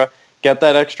extra. Get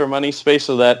that extra money space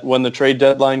so that when the trade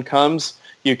deadline comes,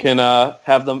 you can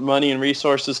have the money and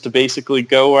resources to basically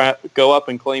go up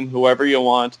and claim whoever you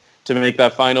want to make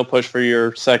that final push for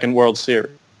your second World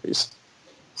Series.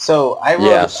 So I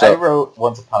wrote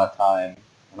Once Upon a Time,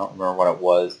 I don't remember what it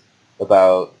was,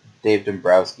 about Dave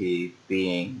Dombrowski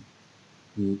being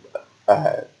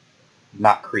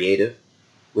not creative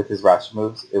with his roster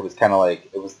moves. It was kind of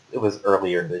like, it was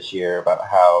earlier this year about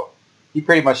how he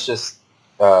pretty much just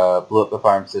blew up the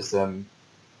farm system,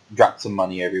 dropped some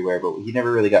money everywhere, but he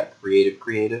never really got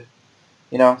creative.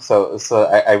 So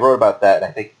I wrote about that, and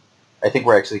I think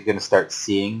we're actually going to start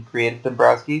seeing creative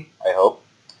Dombrowski, I hope,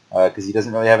 because he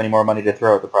doesn't really have any more money to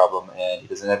throw at the problem, and he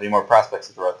doesn't have any more prospects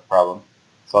to throw at the problem.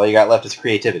 So all you got left is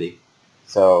creativity.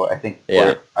 So I think we're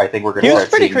going to start seeing. He was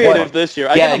pretty creative this year.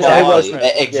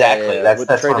 Exactly. Yeah. That's with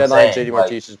the trade what I'm deadline, saying. JD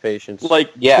Martinez's patience.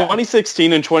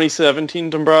 2016 and 2017,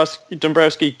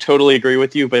 Dombrowski, totally agree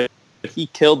with you, but he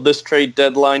killed this trade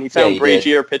deadline. He found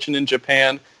Brazier pitching in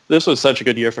Japan. This was such a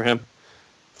good year for him.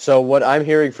 So what I'm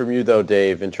hearing from you, though,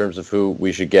 Dave, in terms of who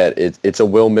we should get, it's a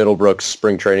Will Middlebrooks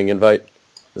spring training invite.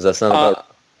 Does that sound about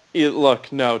right? Look,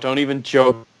 no, don't even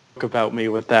joke about me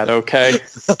with that, okay?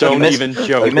 Don't even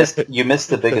joke. You missed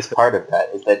the biggest part of that,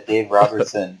 is that Dave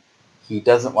Robertson, he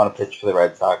doesn't want to pitch for the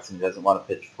Red Sox, and he doesn't want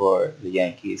to pitch for the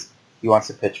Yankees. He wants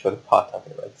to pitch for the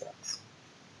Pawtucket Red Sox.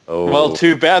 Oh. Well,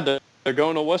 too bad. They're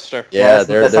going to Worcester. Yeah,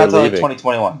 they're not until leaving.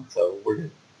 2021, so we're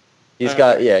good. He's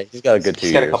got a good 2 years.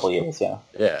 He's got a couple years, yeah.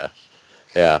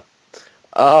 Yeah.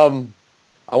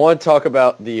 I want to talk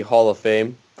about the Hall of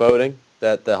Fame voting.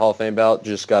 That the Hall of Fame ballot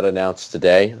just got announced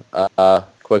today.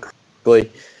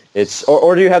 Quickly,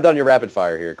 or do you have that on your rapid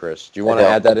fire here, Chris? Do you want to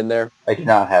add that in there? I do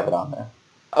not have it on there.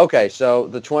 Okay, so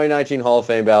the 2019 Hall of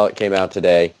Fame ballot came out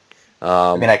today.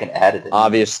 I can add it in.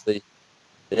 Obviously,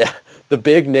 yeah. The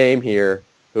big name here,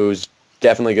 who's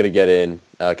definitely going to get in.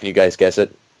 Can you guys guess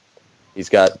it? He's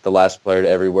got the last player to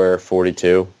everywhere,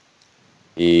 42.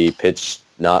 He pitched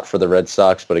not for the Red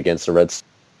Sox, but against the Red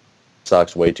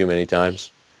Sox way too many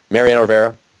times. Mariano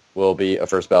Rivera will be a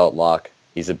first ballot lock.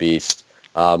 He's a beast.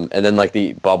 And then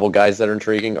the bubble guys that are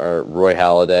intriguing are Roy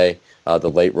Halladay, the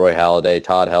late Roy Halladay,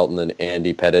 Todd Helton, and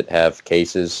Andy Pettitte have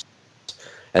cases.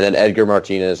 And then Edgar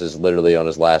Martinez is literally on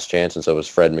his last chance, and so is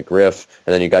Fred McGriff.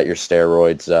 And then you got your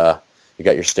steroids. You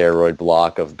got your steroid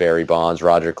block of Barry Bonds,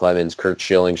 Roger Clemens, Curt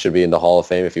Schilling should be in the Hall of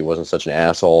Fame if he wasn't such an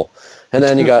asshole. And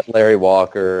then you got Larry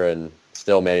Walker and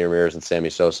still Manny Ramirez and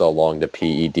Sammy Sosa along the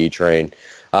PED train.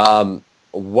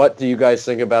 What do you guys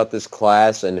think about this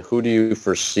class, and who do you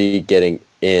foresee getting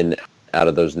in out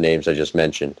of those names I just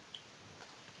mentioned?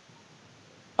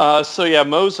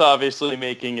 Mo's obviously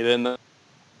making it in.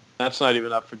 That's not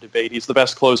even up for debate. He's the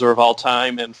best closer of all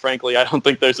time, and frankly, I don't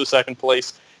think there's a second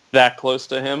place that close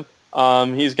to him.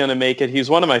 He's going to make it. He's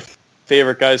one of my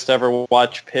favorite guys to ever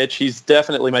watch pitch. He's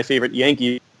definitely my favorite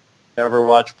Yankee to ever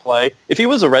watch play. If he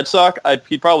was a Red Sox,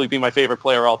 he'd probably be my favorite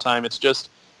player all time. It's just,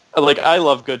 I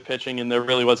love good pitching, and there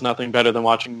really was nothing better than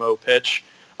watching Mo pitch.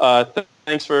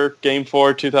 Thanks for Game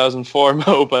 4, 2004,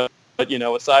 Mo, but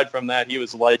aside from that, he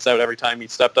was lights out every time he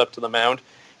stepped up to the mound.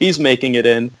 He's making it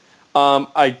in.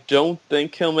 I don't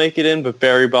think he'll make it in, but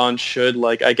Barry Bonds should.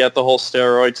 I get the whole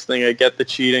steroids thing. I get the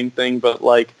cheating thing, but,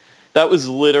 that was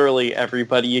literally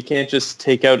everybody. You can't just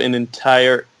take out an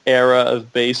entire era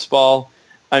of baseball.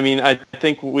 I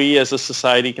think we as a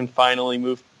society can finally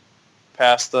move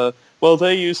past the,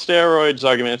 they use steroids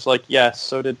argument. It's yes,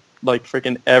 so did,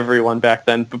 freaking everyone back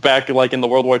then. But back, in the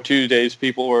World War II days,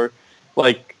 people were,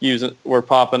 were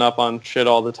popping up on shit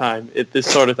all the time. This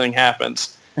sort of thing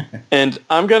happens. And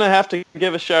I'm going to have to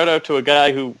give a shout-out to a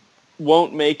guy who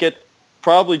won't make it,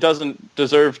 probably doesn't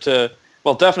deserve to,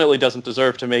 definitely doesn't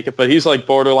deserve to make it, but he's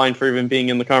borderline for even being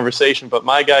in the conversation. But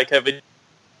my guy, Kevin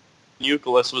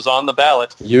Youkilis, was on the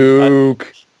ballot.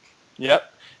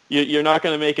 Yep. You're not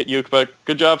going to make it, Uke, but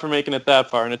good job for making it that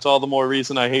far. And it's all the more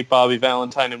reason I hate Bobby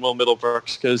Valentine and Will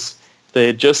Middlebrooks, because if they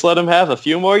had just let him have a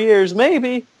few more years,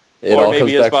 maybe. It all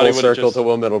comes back full circle to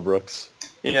Will Middlebrooks.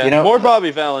 Yeah, more Bobby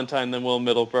Valentine than Will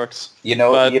Middlebrooks.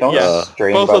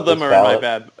 Strange both about of them this are ballot? in my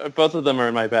bad. Both of them are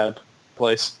in my bad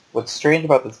place. What's strange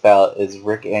about this ballot is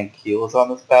Rick Ankiel is on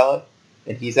this ballot,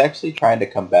 and he's actually trying to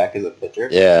come back as a pitcher.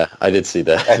 Yeah, I did see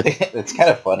that. I think it's kind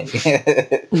of funny.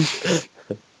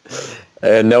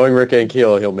 And knowing Rick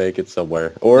Ankiel, he'll make it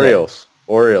somewhere. Orioles.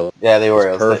 Yeah, the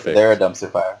Orioles. Perfect. They're a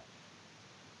dumpster fire.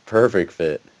 Perfect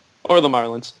fit. Or the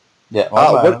Marlins. Yeah,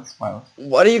 Marlins.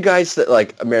 What do you guys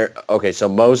like? Okay, so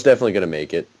Mo's definitely going to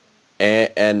make it,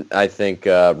 and I think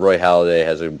Roy Halladay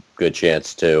has a good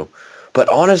chance too. But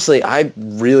honestly, I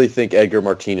really think Edgar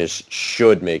Martinez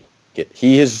should make it.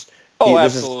 This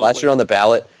is last year on the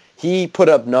ballot. He put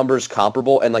up numbers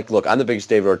comparable, and look, I'm the biggest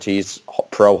David Ortiz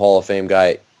pro Hall of Fame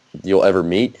guy you'll ever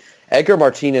meet. Edgar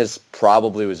Martinez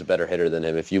probably was a better hitter than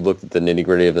him if you looked at the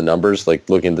nitty-gritty of the numbers, like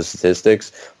looking at the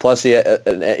statistics. Plus,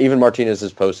 even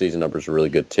Martinez's postseason numbers were really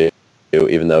good too,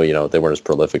 even though, they weren't as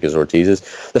prolific as Ortiz's.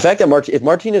 The fact that if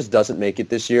Martinez doesn't make it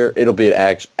this year, it'll be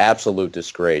an absolute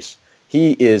disgrace.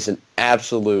 He is an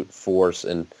absolute force,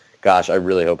 and gosh, I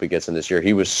really hope he gets in this year.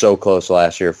 He was so close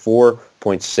last year,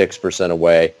 4.6%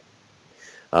 away.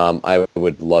 I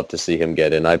would love to see him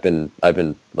get in. I've been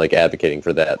advocating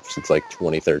for that since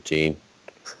 2013.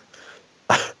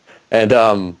 And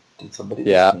did somebody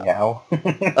just meow?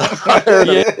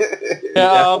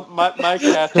 My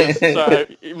cat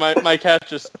my cat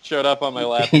just showed up on my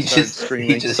lap and started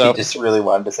screaming. He just really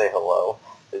wanted to say hello.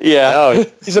 Yeah, oh,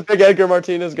 he's a big Edgar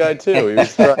Martinez guy too. He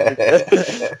was trying.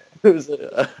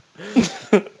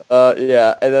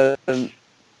 Yeah, and then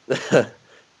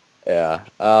yeah.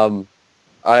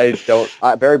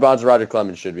 Barry Bonds and Roger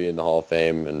Clemens should be in the Hall of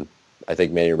Fame, and I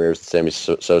think Manny Ramirez and Sammy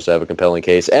Sosa have a compelling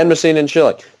case, and Messina and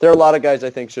Schilling. There are a lot of guys I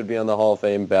think should be on the Hall of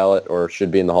Fame ballot or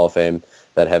should be in the Hall of Fame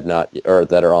that have not, or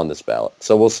that are on this ballot.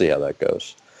 So we'll see how that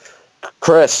goes.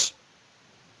 Chris.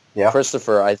 Yeah.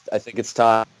 Christopher, I think it's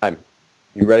time.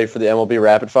 You ready for the MLB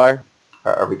Rapid Fire?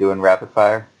 Are we doing Rapid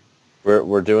Fire?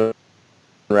 We're doing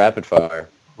Rapid Fire.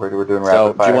 We're doing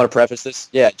Rapid Fire. Do you want to preface this?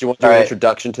 Yeah. Do you want to do an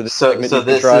introduction to this segment? So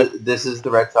this is the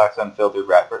Red Sox Unfiltered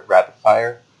Rapid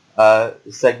Fire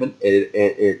segment.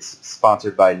 It's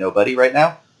sponsored by nobody right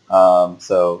now.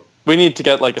 So we need to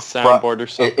get a soundboard or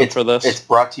something for this. It's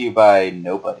brought to you by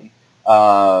nobody.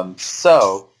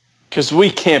 Because we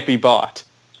can't be bought.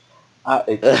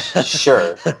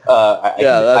 Sure.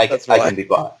 I can be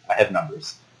bought. I have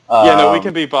numbers. We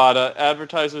can be bought.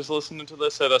 Advertisers listening to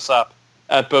this, hit us up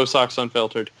at Bo Sox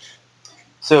Unfiltered.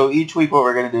 So each week what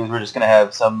we're going to do is we're just going to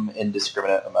have some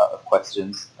indiscriminate amount of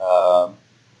questions.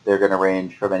 They're going to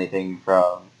range from anything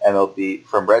from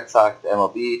Red Sox to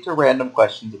MLB to random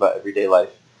questions about everyday life.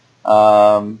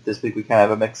 This week we kind of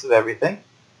have a mix of everything.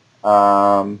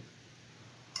 And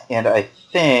I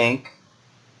think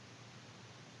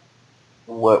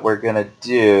what we're going to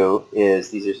do is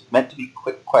these are meant to be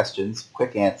quick questions,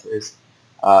 quick answers.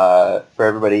 For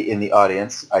everybody in the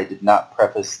audience, I did not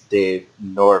preface Dave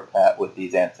nor Pat with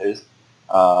these answers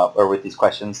or with these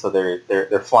questions, so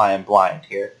they're flying blind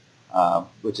here,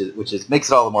 which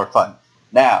makes it all the more fun.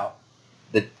 Now,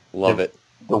 the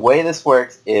way this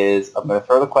works is I'm going to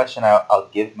throw the question out. I'll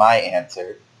give my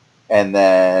answer, and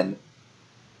then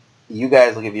you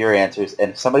guys will give your answers.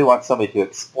 And if somebody wants somebody to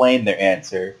explain their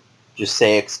answer, just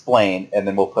say explain, and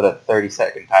then we'll put a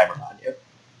 30-second timer on you.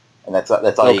 And that's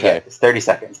all you get. It's 30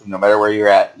 seconds. And no matter where you're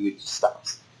at, you just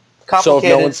stops. So if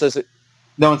no one says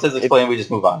explain, we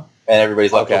just move on. And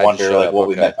everybody's left to wonder what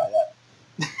we meant by that.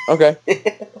 Okay.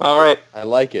 All right. I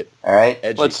like it. All right.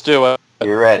 Edgy. Let's do it.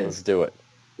 You're ready. Let's do it.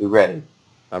 You ready?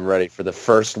 I'm ready for the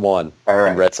first one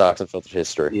in Red Sox Unfiltered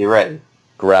history. You ready?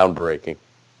 Groundbreaking.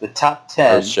 The top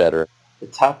 10. Earth-shattering. The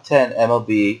top 10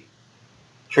 MLB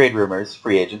trade rumors,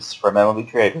 free agents from MLB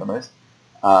trade rumors.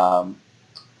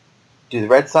 Do the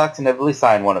Red Sox inevitably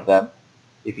sign one of them?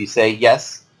 If you say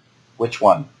yes, which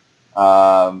one?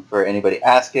 For anybody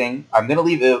asking, I'm going to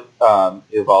leave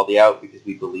Eovaldi out because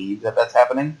we believe that that's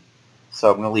happening. So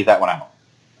I'm going to leave that one out.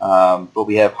 But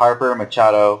we have Harper,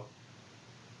 Machado,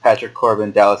 Patrick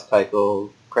Corbin, Dallas Keuchel,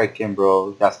 Craig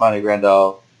Kimbrell, Yasmani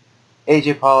Grandal,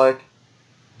 AJ Pollock,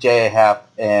 J.A. Happ,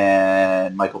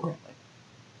 and Michael Brantley.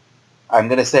 I'm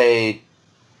going to say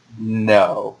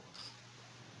no.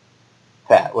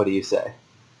 Pat, what do you say?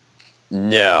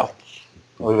 No.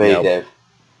 What about you, Dave?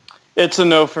 It's a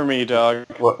no for me, dog.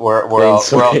 We're all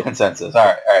consensus.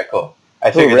 All right, cool.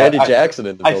 I figured Randy Jackson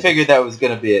in the I figured that was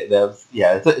going to be it.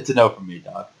 It's a no for me,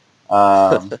 dog.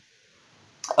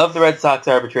 Of the Red Sox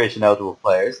arbitration-eligible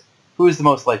players, who is the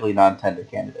most likely non-tender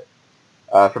candidate?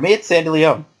 For me, it's Sandy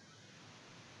Leone.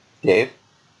 Dave?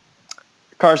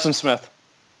 Carson Smith.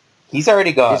 He's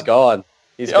already gone. He's gone.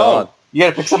 You got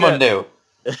to pick someone new.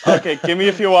 Okay, give me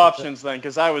a few options then,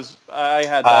 because I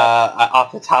had that.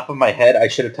 Off the top of my head, I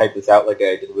should have typed this out like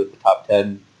I did with the top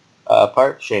 10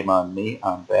 part. Shame on me.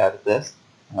 I'm bad at this.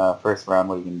 First round,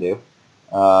 what are you going to do?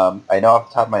 I know off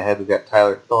the top of my head we've got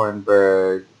Tyler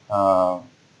Thornburg,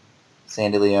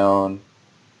 Sandy Leone,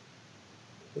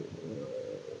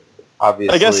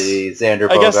 obviously Xander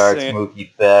Bogaerts, Mookie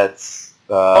Betts.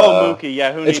 Mookie,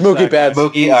 yeah. Who it's needs Mookie Betts.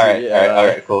 Mookie, all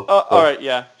right, cool. All right,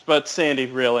 yeah. But Sandy,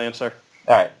 real answer.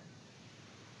 All right.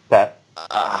 Pat?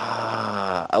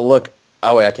 Look.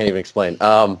 Oh, wait, I can't even explain.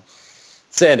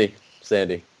 Sandy.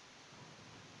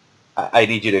 I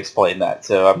need you to explain that,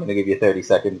 so I'm going to give you 30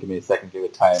 seconds. Give me a second to give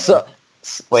a timer.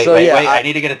 Wait, I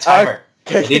need to get a timer.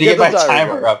 I need to get my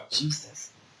timer up.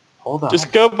 Jesus. Hold on.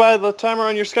 Just go by the timer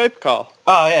on your Skype call.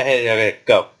 Oh, yeah, okay,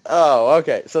 go. Oh,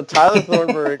 okay. So Tyler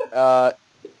Thornburg, I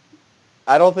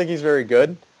don't think he's very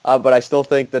good, but I still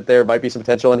think that there might be some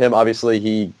potential in him. Obviously,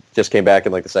 he just came back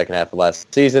in the second half of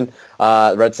last season.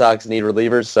 The Red Sox need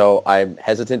relievers, so I'm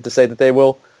hesitant to say that they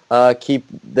will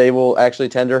actually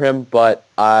tender him, but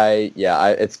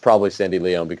it's probably Sandy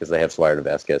Leone because they have Swire and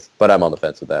Vasquez, but I'm on the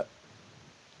fence with that.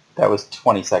 That was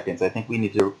 20 seconds. I think we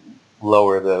need to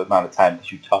lower the amount of time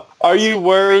that you talk. Are you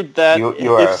worried that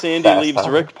if Sandy leaves,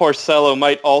 Rick Porcello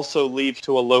might also leave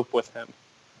to elope with him?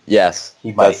 Yes,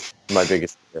 he might. That's my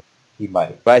biggest fear. He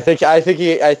might. But I think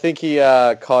he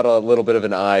caught a little bit of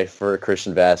an eye for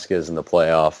Christian Vasquez in the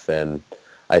playoff, and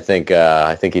I think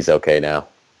he's okay now.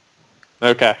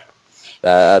 Okay.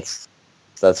 That's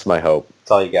my hope.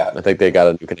 That's all you got. I think they got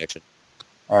a new connection.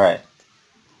 All right.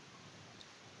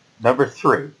 Number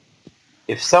 3.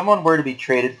 If someone were to be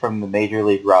traded from the Major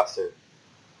League roster,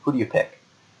 who do you pick?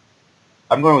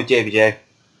 I'm going with JBJ.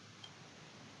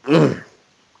 Rick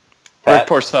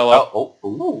Porcello.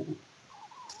 Ooh.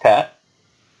 Pat?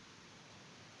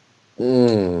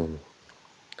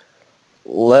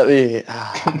 Let me...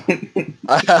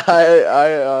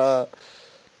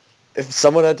 if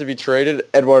someone had to be traded,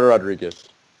 Eduardo Rodriguez.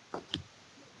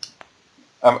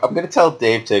 I'm going to tell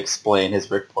Dave to explain his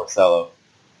Rick Porcello.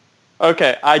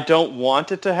 Okay, I don't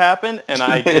want it to happen, and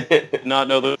I did not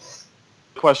know the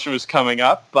question was coming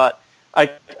up, but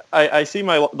I see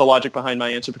the logic behind my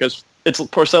answer because it's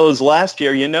Porcello's last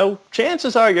year.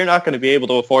 Chances are you're not going to be able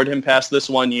to afford him past this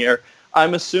 1 year.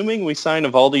 I'm assuming we sign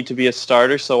Eovaldi to be a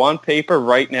starter, so on paper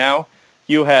right now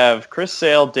you have Chris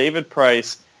Sale, David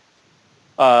Price,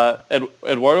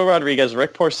 Eduardo Rodriguez,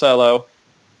 Rick Porcello,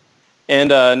 and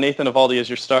Nathan Eovaldi as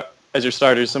your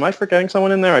starters. Am I forgetting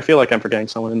someone in there? I feel like I'm forgetting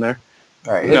someone in there.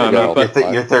 All right. No, I'm not. But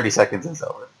your 30 seconds is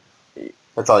over.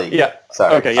 That's all you get. Yeah.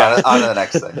 Sorry. Okay, yeah. On to the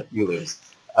next thing. You lose.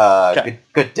 Okay.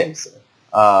 Good day, sir.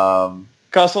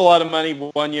 Costs a lot of money.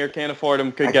 1 year, can't afford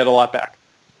him. Could get a lot back.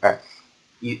 All right.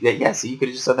 So you could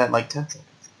have just done that in 10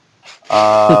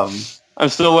 seconds. I'm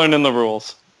still learning the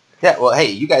rules. Yeah, well,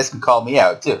 hey, you guys can call me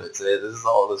out, too. This is a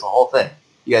whole thing.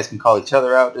 You guys can call each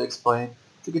other out to explain.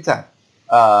 It's a good time.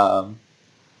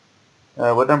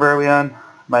 What number are we on?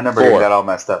 My number here got all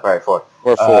messed up. All right, 4.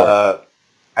 Or 4.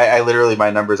 I literally, my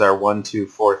numbers are 1, 2,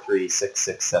 4, 3, 6,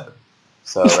 6, 7.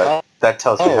 So that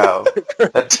tells you how.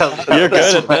 That tells you you're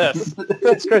good at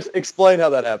this. Chris, explain how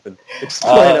that happened.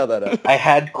 How that happened. I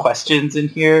had questions in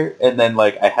here, and then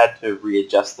I had to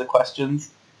readjust the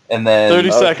questions, and then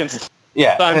 30 seconds.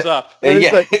 Yeah. Time's up. 30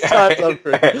 seconds. Time's up.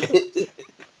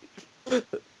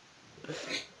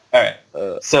 All right.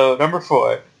 So number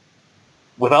 4.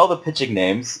 With all the pitching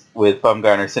names, with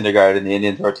Bumgarner, Syndergaard, and the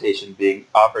Indians' rotation being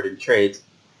offered in trades,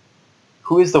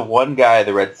 who is the one guy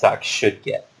the Red Sox should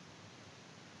get?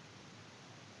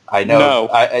 I know. No.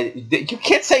 You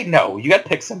can't say no. You got to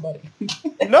pick somebody.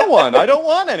 No one. I don't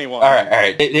want anyone. All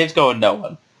right. Dave's going no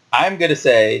one. I'm going to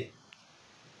say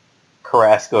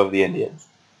Carrasco of the Indians.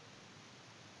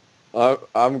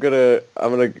 I'm gonna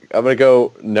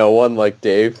go no one like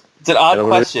Dave. It's an odd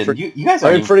question. You guys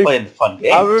are playing fun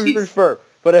games. I would prefer,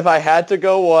 but if I had to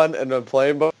go one and I'm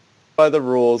playing by the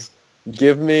rules,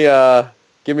 give me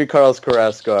Carlos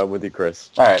Carrasco. I'm with you, Chris.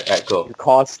 All right, cool.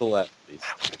 Cost the left, please.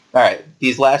 All right,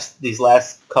 these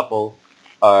last couple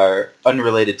are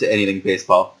unrelated to anything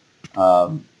baseball.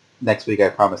 Next week, I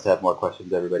promise to have more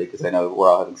questions, everybody, because I know we're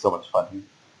all having so much fun here.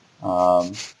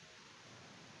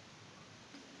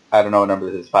 I don't know what number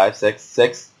this is. 5, 6,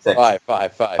 6, 6. 5.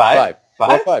 5?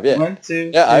 5, yeah. 1,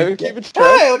 2, yeah, 3, I would keep it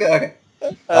straight. Okay.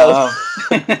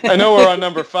 I know we're on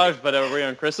number 5, but are we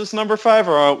on Chris's number 5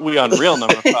 or are we on real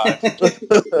number 5?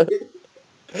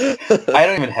 I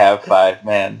don't even have 5,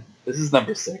 man. This is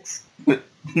number 6. I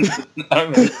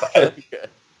don't even have 5.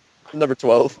 Number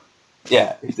 12.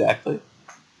 Yeah, exactly.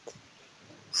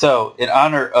 So, in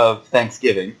honor of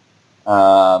Thanksgiving,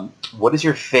 what is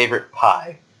your favorite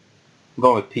pie? I'm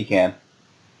going with pecan.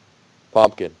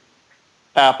 Pumpkin.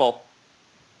 Apple.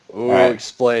 Ooh, right.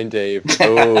 Explain, Dave.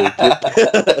 Ooh.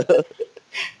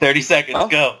 30 seconds,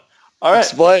 go. All right.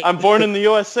 Explain. I'm born in the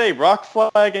USA. Rock,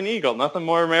 flag, and eagle. Nothing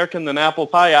more American than apple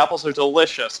pie. Apples are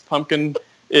delicious. Pumpkin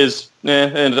is,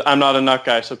 and I'm not a nut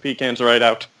guy, so pecan's right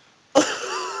out.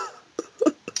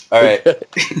 All right.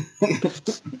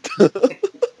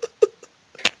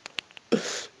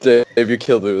 Dave, you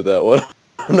killed me with that one.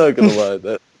 I'm not gonna lie,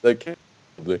 that killed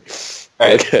me. All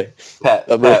right. Okay, Pat,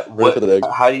 I'm Pat ready for the next.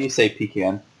 how do you say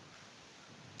pecan?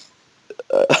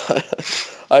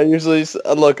 I usually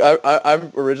look.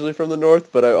 I'm originally from the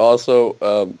north, but I also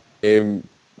came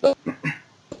for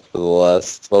the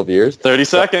last 12 years. 30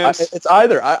 seconds. It's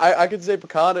either. I could say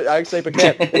pecan. I can say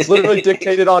pecan. It's literally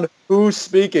dictated on who's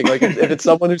speaking. Like if it's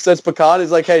someone who says pecan,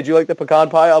 is like, hey, do you like the pecan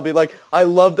pie? I'll be like, I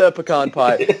love that pecan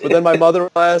pie. But then my mother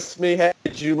will ask me, hey,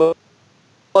 did you love?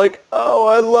 Like, oh,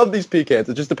 I love these pecans.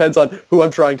 It just depends on who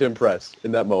I'm trying to impress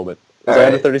in that moment. Is I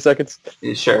under 30 seconds?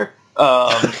 Yeah, sure.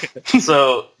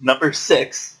 So number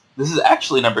 6. This is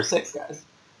actually number 6, guys.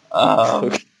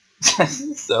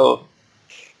 So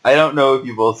I don't know if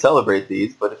you will celebrate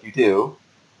these, but if you do,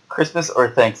 Christmas or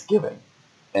Thanksgiving.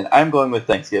 And I'm going with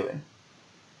Thanksgiving.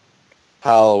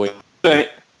 Halloween.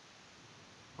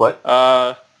 What?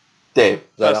 Dave.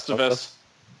 Festivus.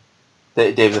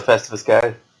 Dave's a Festivus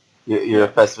guy? You're a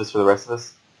Festivus for the rest of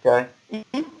us guy?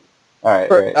 Mm-hmm. All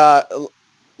right. Right.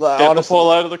 Get the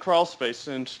pole out of the crawl space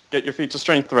and get your feats of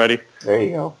strength ready. There you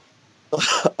go.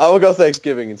 I will go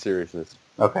Thanksgiving in seriousness.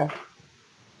 Okay.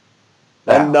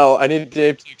 And no, I need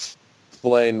Dave to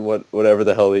explain whatever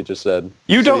the hell he just said.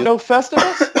 You don't know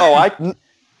Festivus?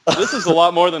 This is a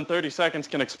lot more than 30 seconds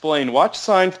can explain.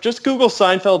 Just Google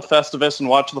Seinfeld Festivus and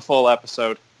watch the full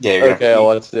episode. Yeah, you're okay, I'll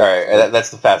watch it. All right, that's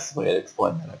the fastest way to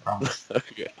explain that, I promise.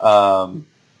 Okay.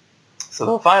 So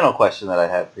the final question that I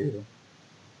have for you.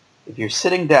 If you're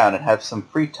sitting down and have some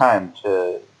free time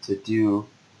to do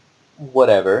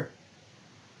whatever,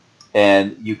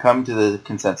 and you come to the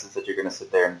consensus that you're going to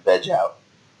sit there and veg out,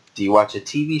 do you watch a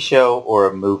TV show or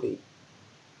a movie?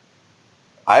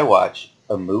 I watch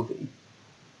a movie.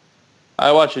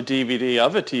 I watch a DVD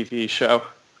of a TV show.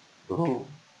 Ooh.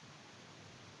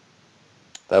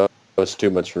 That was too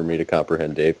much for me to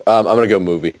comprehend, Dave. I'm going to go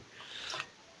movie.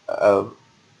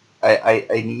 I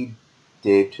need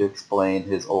Dave to explain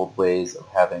his old ways of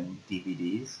having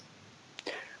DVDs.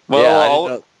 Well,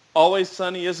 yeah, Always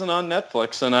Sunny isn't on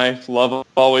Netflix, and I love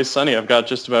Always Sunny. I've got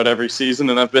just about every season,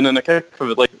 and I've been in a kick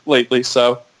of it lately,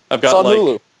 so I've got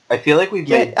Hulu. I feel like we've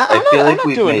made... I'm not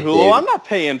doing Hulu. Dave. I'm not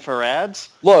paying for ads.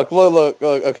 Look.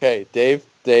 Okay, Dave,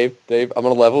 I'm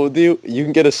going to level with you. You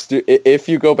can get if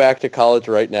you go back to college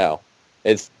right now,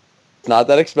 it's not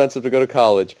that expensive to go to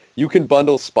college. You can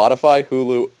bundle Spotify,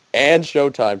 Hulu, and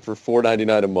Showtime for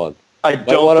 $4.99 a month. I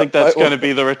don't think that's going to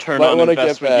be the return on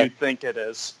investment you think it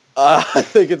is. I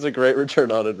think it's a great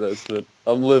return on investment.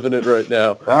 I'm living it right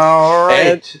now. All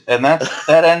right. And that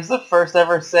ends the first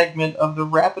ever segment of the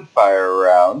Rapid Fire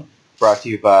round, brought to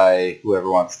you by whoever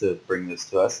wants to bring this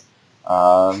to us.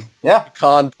 Yeah.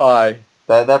 Pecan pie.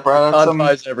 That brought out pecan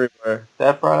pies everywhere.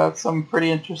 That brought out some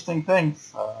pretty interesting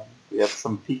things. We have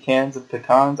some pecans and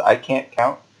pecans. I can't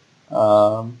count.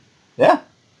 Yeah.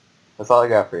 That's all I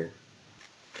got for you.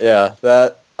 Yeah,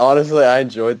 honestly, I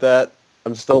enjoyed that.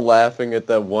 I'm still laughing at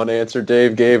that one answer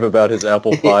Dave gave about his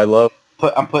apple pie love.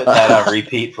 I'm putting that on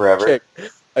repeat forever.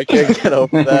 I can't get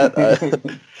over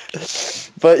that.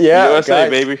 But yeah, USA, guys,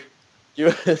 baby.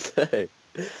 USA.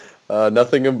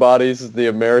 Nothing embodies the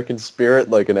American spirit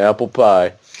like an apple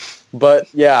pie. But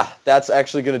yeah, that's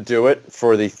actually going to do it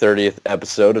for the 30th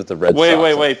episode of the Red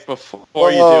Sox. Wait.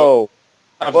 Before you do,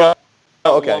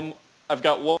 I've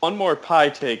got one more pie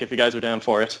take if you guys are down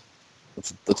for it.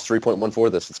 Let's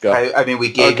 3.14 this. Let's go. I mean, we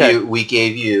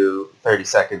gave you 30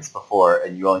 seconds before,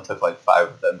 and you only took like 5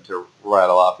 of them to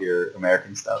rattle off your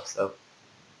American stuff. So,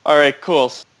 all right,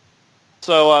 cool.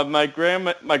 So my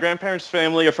grandparents'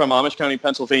 family are from Amish County,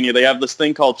 Pennsylvania. They have this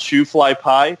thing called shoe fly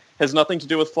pie. It has nothing to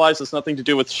do with flies. It's nothing to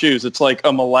do with shoes. It's like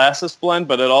a molasses blend,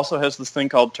 but it also has this thing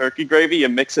called turkey gravy. You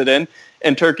mix it in,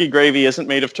 and turkey gravy isn't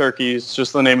made of turkey. It's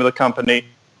just the name of the company.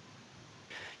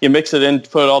 You mix it in,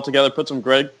 put it all together, put some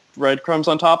breadcrumbs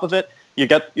on top of it. You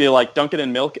dunk it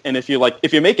in milk, and if you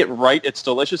make it right, it's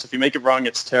delicious. If you make it wrong,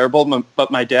 it's terrible.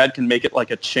 But my dad can make it like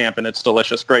a champ, and it's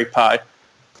delicious. Great pie.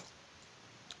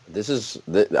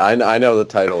 I know the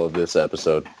title of this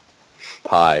episode.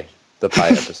 Pie. The pie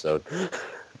episode.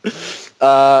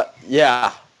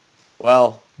 Yeah.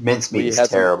 Well, mincemeat is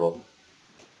terrible.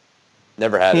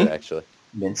 Never had it, actually.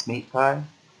 Mincemeat pie?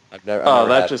 I've never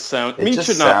that just sounds... Meat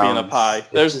should not be in a pie.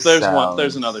 There's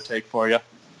another take for you.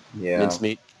 Yeah.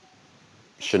 Mincemeat.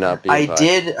 should not be. I pie.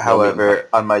 did, No however,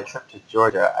 on my trip to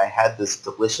Georgia, I had this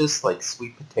delicious like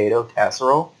sweet potato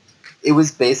casserole. It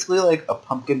was basically like a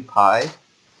pumpkin pie,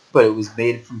 but it was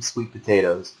made from sweet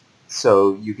potatoes.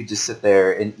 So you could just sit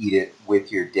there and eat it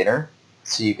with your dinner.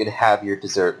 So you could have your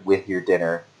dessert with your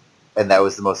dinner, and that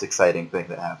was the most exciting thing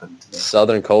that happened to me.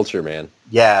 Southern culture, man.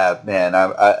 Yeah, man,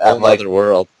 I'm Whole like, other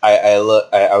world. I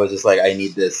was just like, I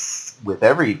need this with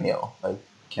every meal. Like,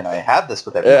 can I have this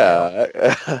with every meal?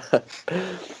 Yeah.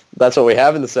 That's what we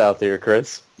have in the South here,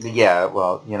 Chris. Yeah,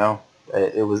 well, you know,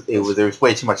 there was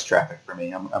way too much traffic for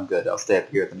me. I'm good. I'll stay up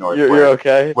here at the north. You're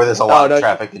okay? Where there's a lot of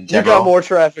traffic in general. You got more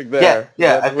traffic there.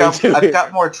 Yeah, I've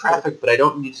got more traffic, but I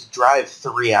don't need to drive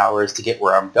 3 hours to get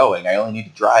where I'm going. I only need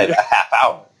to drive a half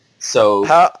hour. So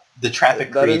the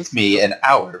traffic creates me an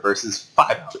hour versus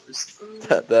 5 hours.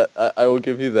 I will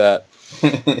give you that.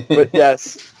 But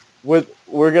yes, we're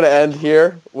going to end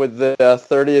here with the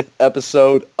 30th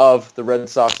episode of the Red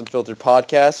Sox Unfiltered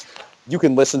podcast. You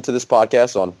can listen to this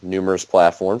podcast on numerous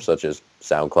platforms such as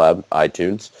SoundCloud,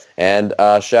 iTunes, and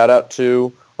shout out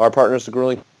to our partners, The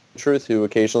Grueling Truth, who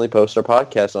occasionally post our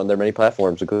podcasts on their many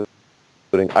platforms, including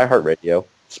iHeartRadio,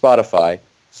 Spotify,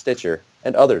 Stitcher,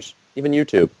 and others, even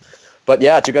YouTube. But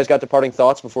yeah, do you guys got departing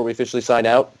thoughts before we officially sign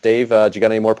out? Dave, do you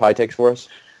got any more pie takes for us?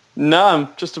 No, I'm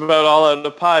just about all out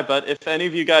of pie, but if any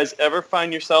of you guys ever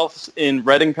find yourselves in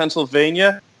Reading,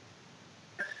 Pennsylvania,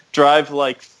 drive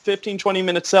like 15, 20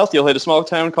 minutes south, you'll hit a small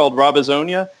town called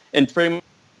Robizonia, and pretty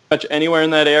much anywhere in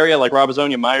that area, like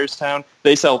Robizonia, Myerstown,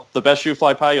 they sell the best shoe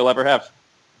fly pie you'll ever have.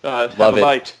 Have a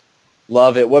bite.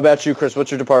 Love it. What about you, Chris?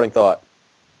 What's your departing thought?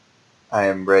 I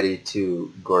am ready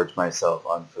to gorge myself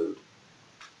on food.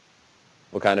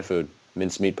 What kind of food?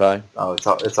 Mincemeat pie? Oh, it's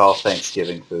all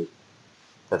Thanksgiving food.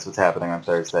 That's what's happening on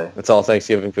Thursday. It's all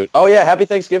Thanksgiving food. Oh yeah, happy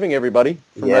Thanksgiving, everybody.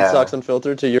 From Red Sox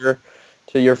Unfiltered to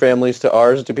your families to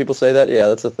ours. Do people say that? Yeah,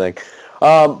 that's a thing.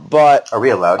 But are we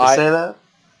allowed to say that?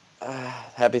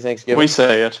 Happy Thanksgiving. We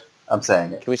say it. I'm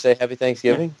saying it. Can we say Happy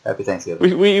Thanksgiving? Yeah. Happy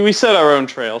Thanksgiving. We set our own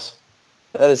trails.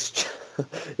 That is,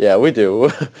 yeah, we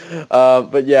do.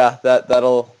 But yeah,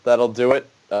 that'll do it.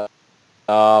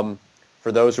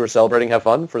 For those who are celebrating, have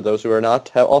fun. For those who are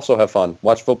not, also have fun.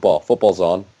 Watch football. Football's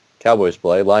on. Cowboys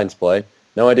play. Lions play.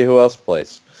 No idea who else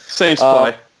plays. Saints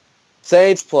play.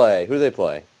 Saints play. Who do they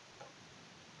play?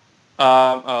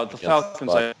 The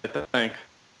Falcons, I think.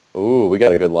 Ooh, we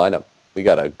got a good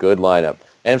lineup.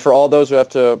 And for all those who have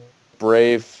to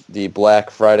brave the Black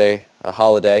Friday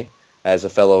holiday, as a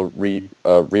fellow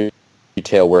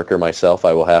retail worker myself,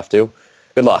 I will have to.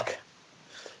 Good luck.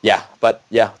 Yeah, but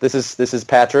yeah, this is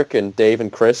Patrick and Dave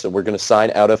and Chris, and we're going to sign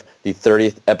out of the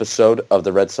 30th episode of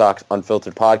the Red Sox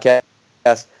Unfiltered podcast.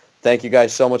 Thank you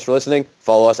guys so much for listening.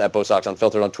 Follow us at Bo Sox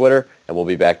Unfiltered on Twitter, and we'll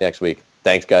be back next week.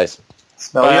 Thanks, guys.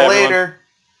 Smell you later. Everyone.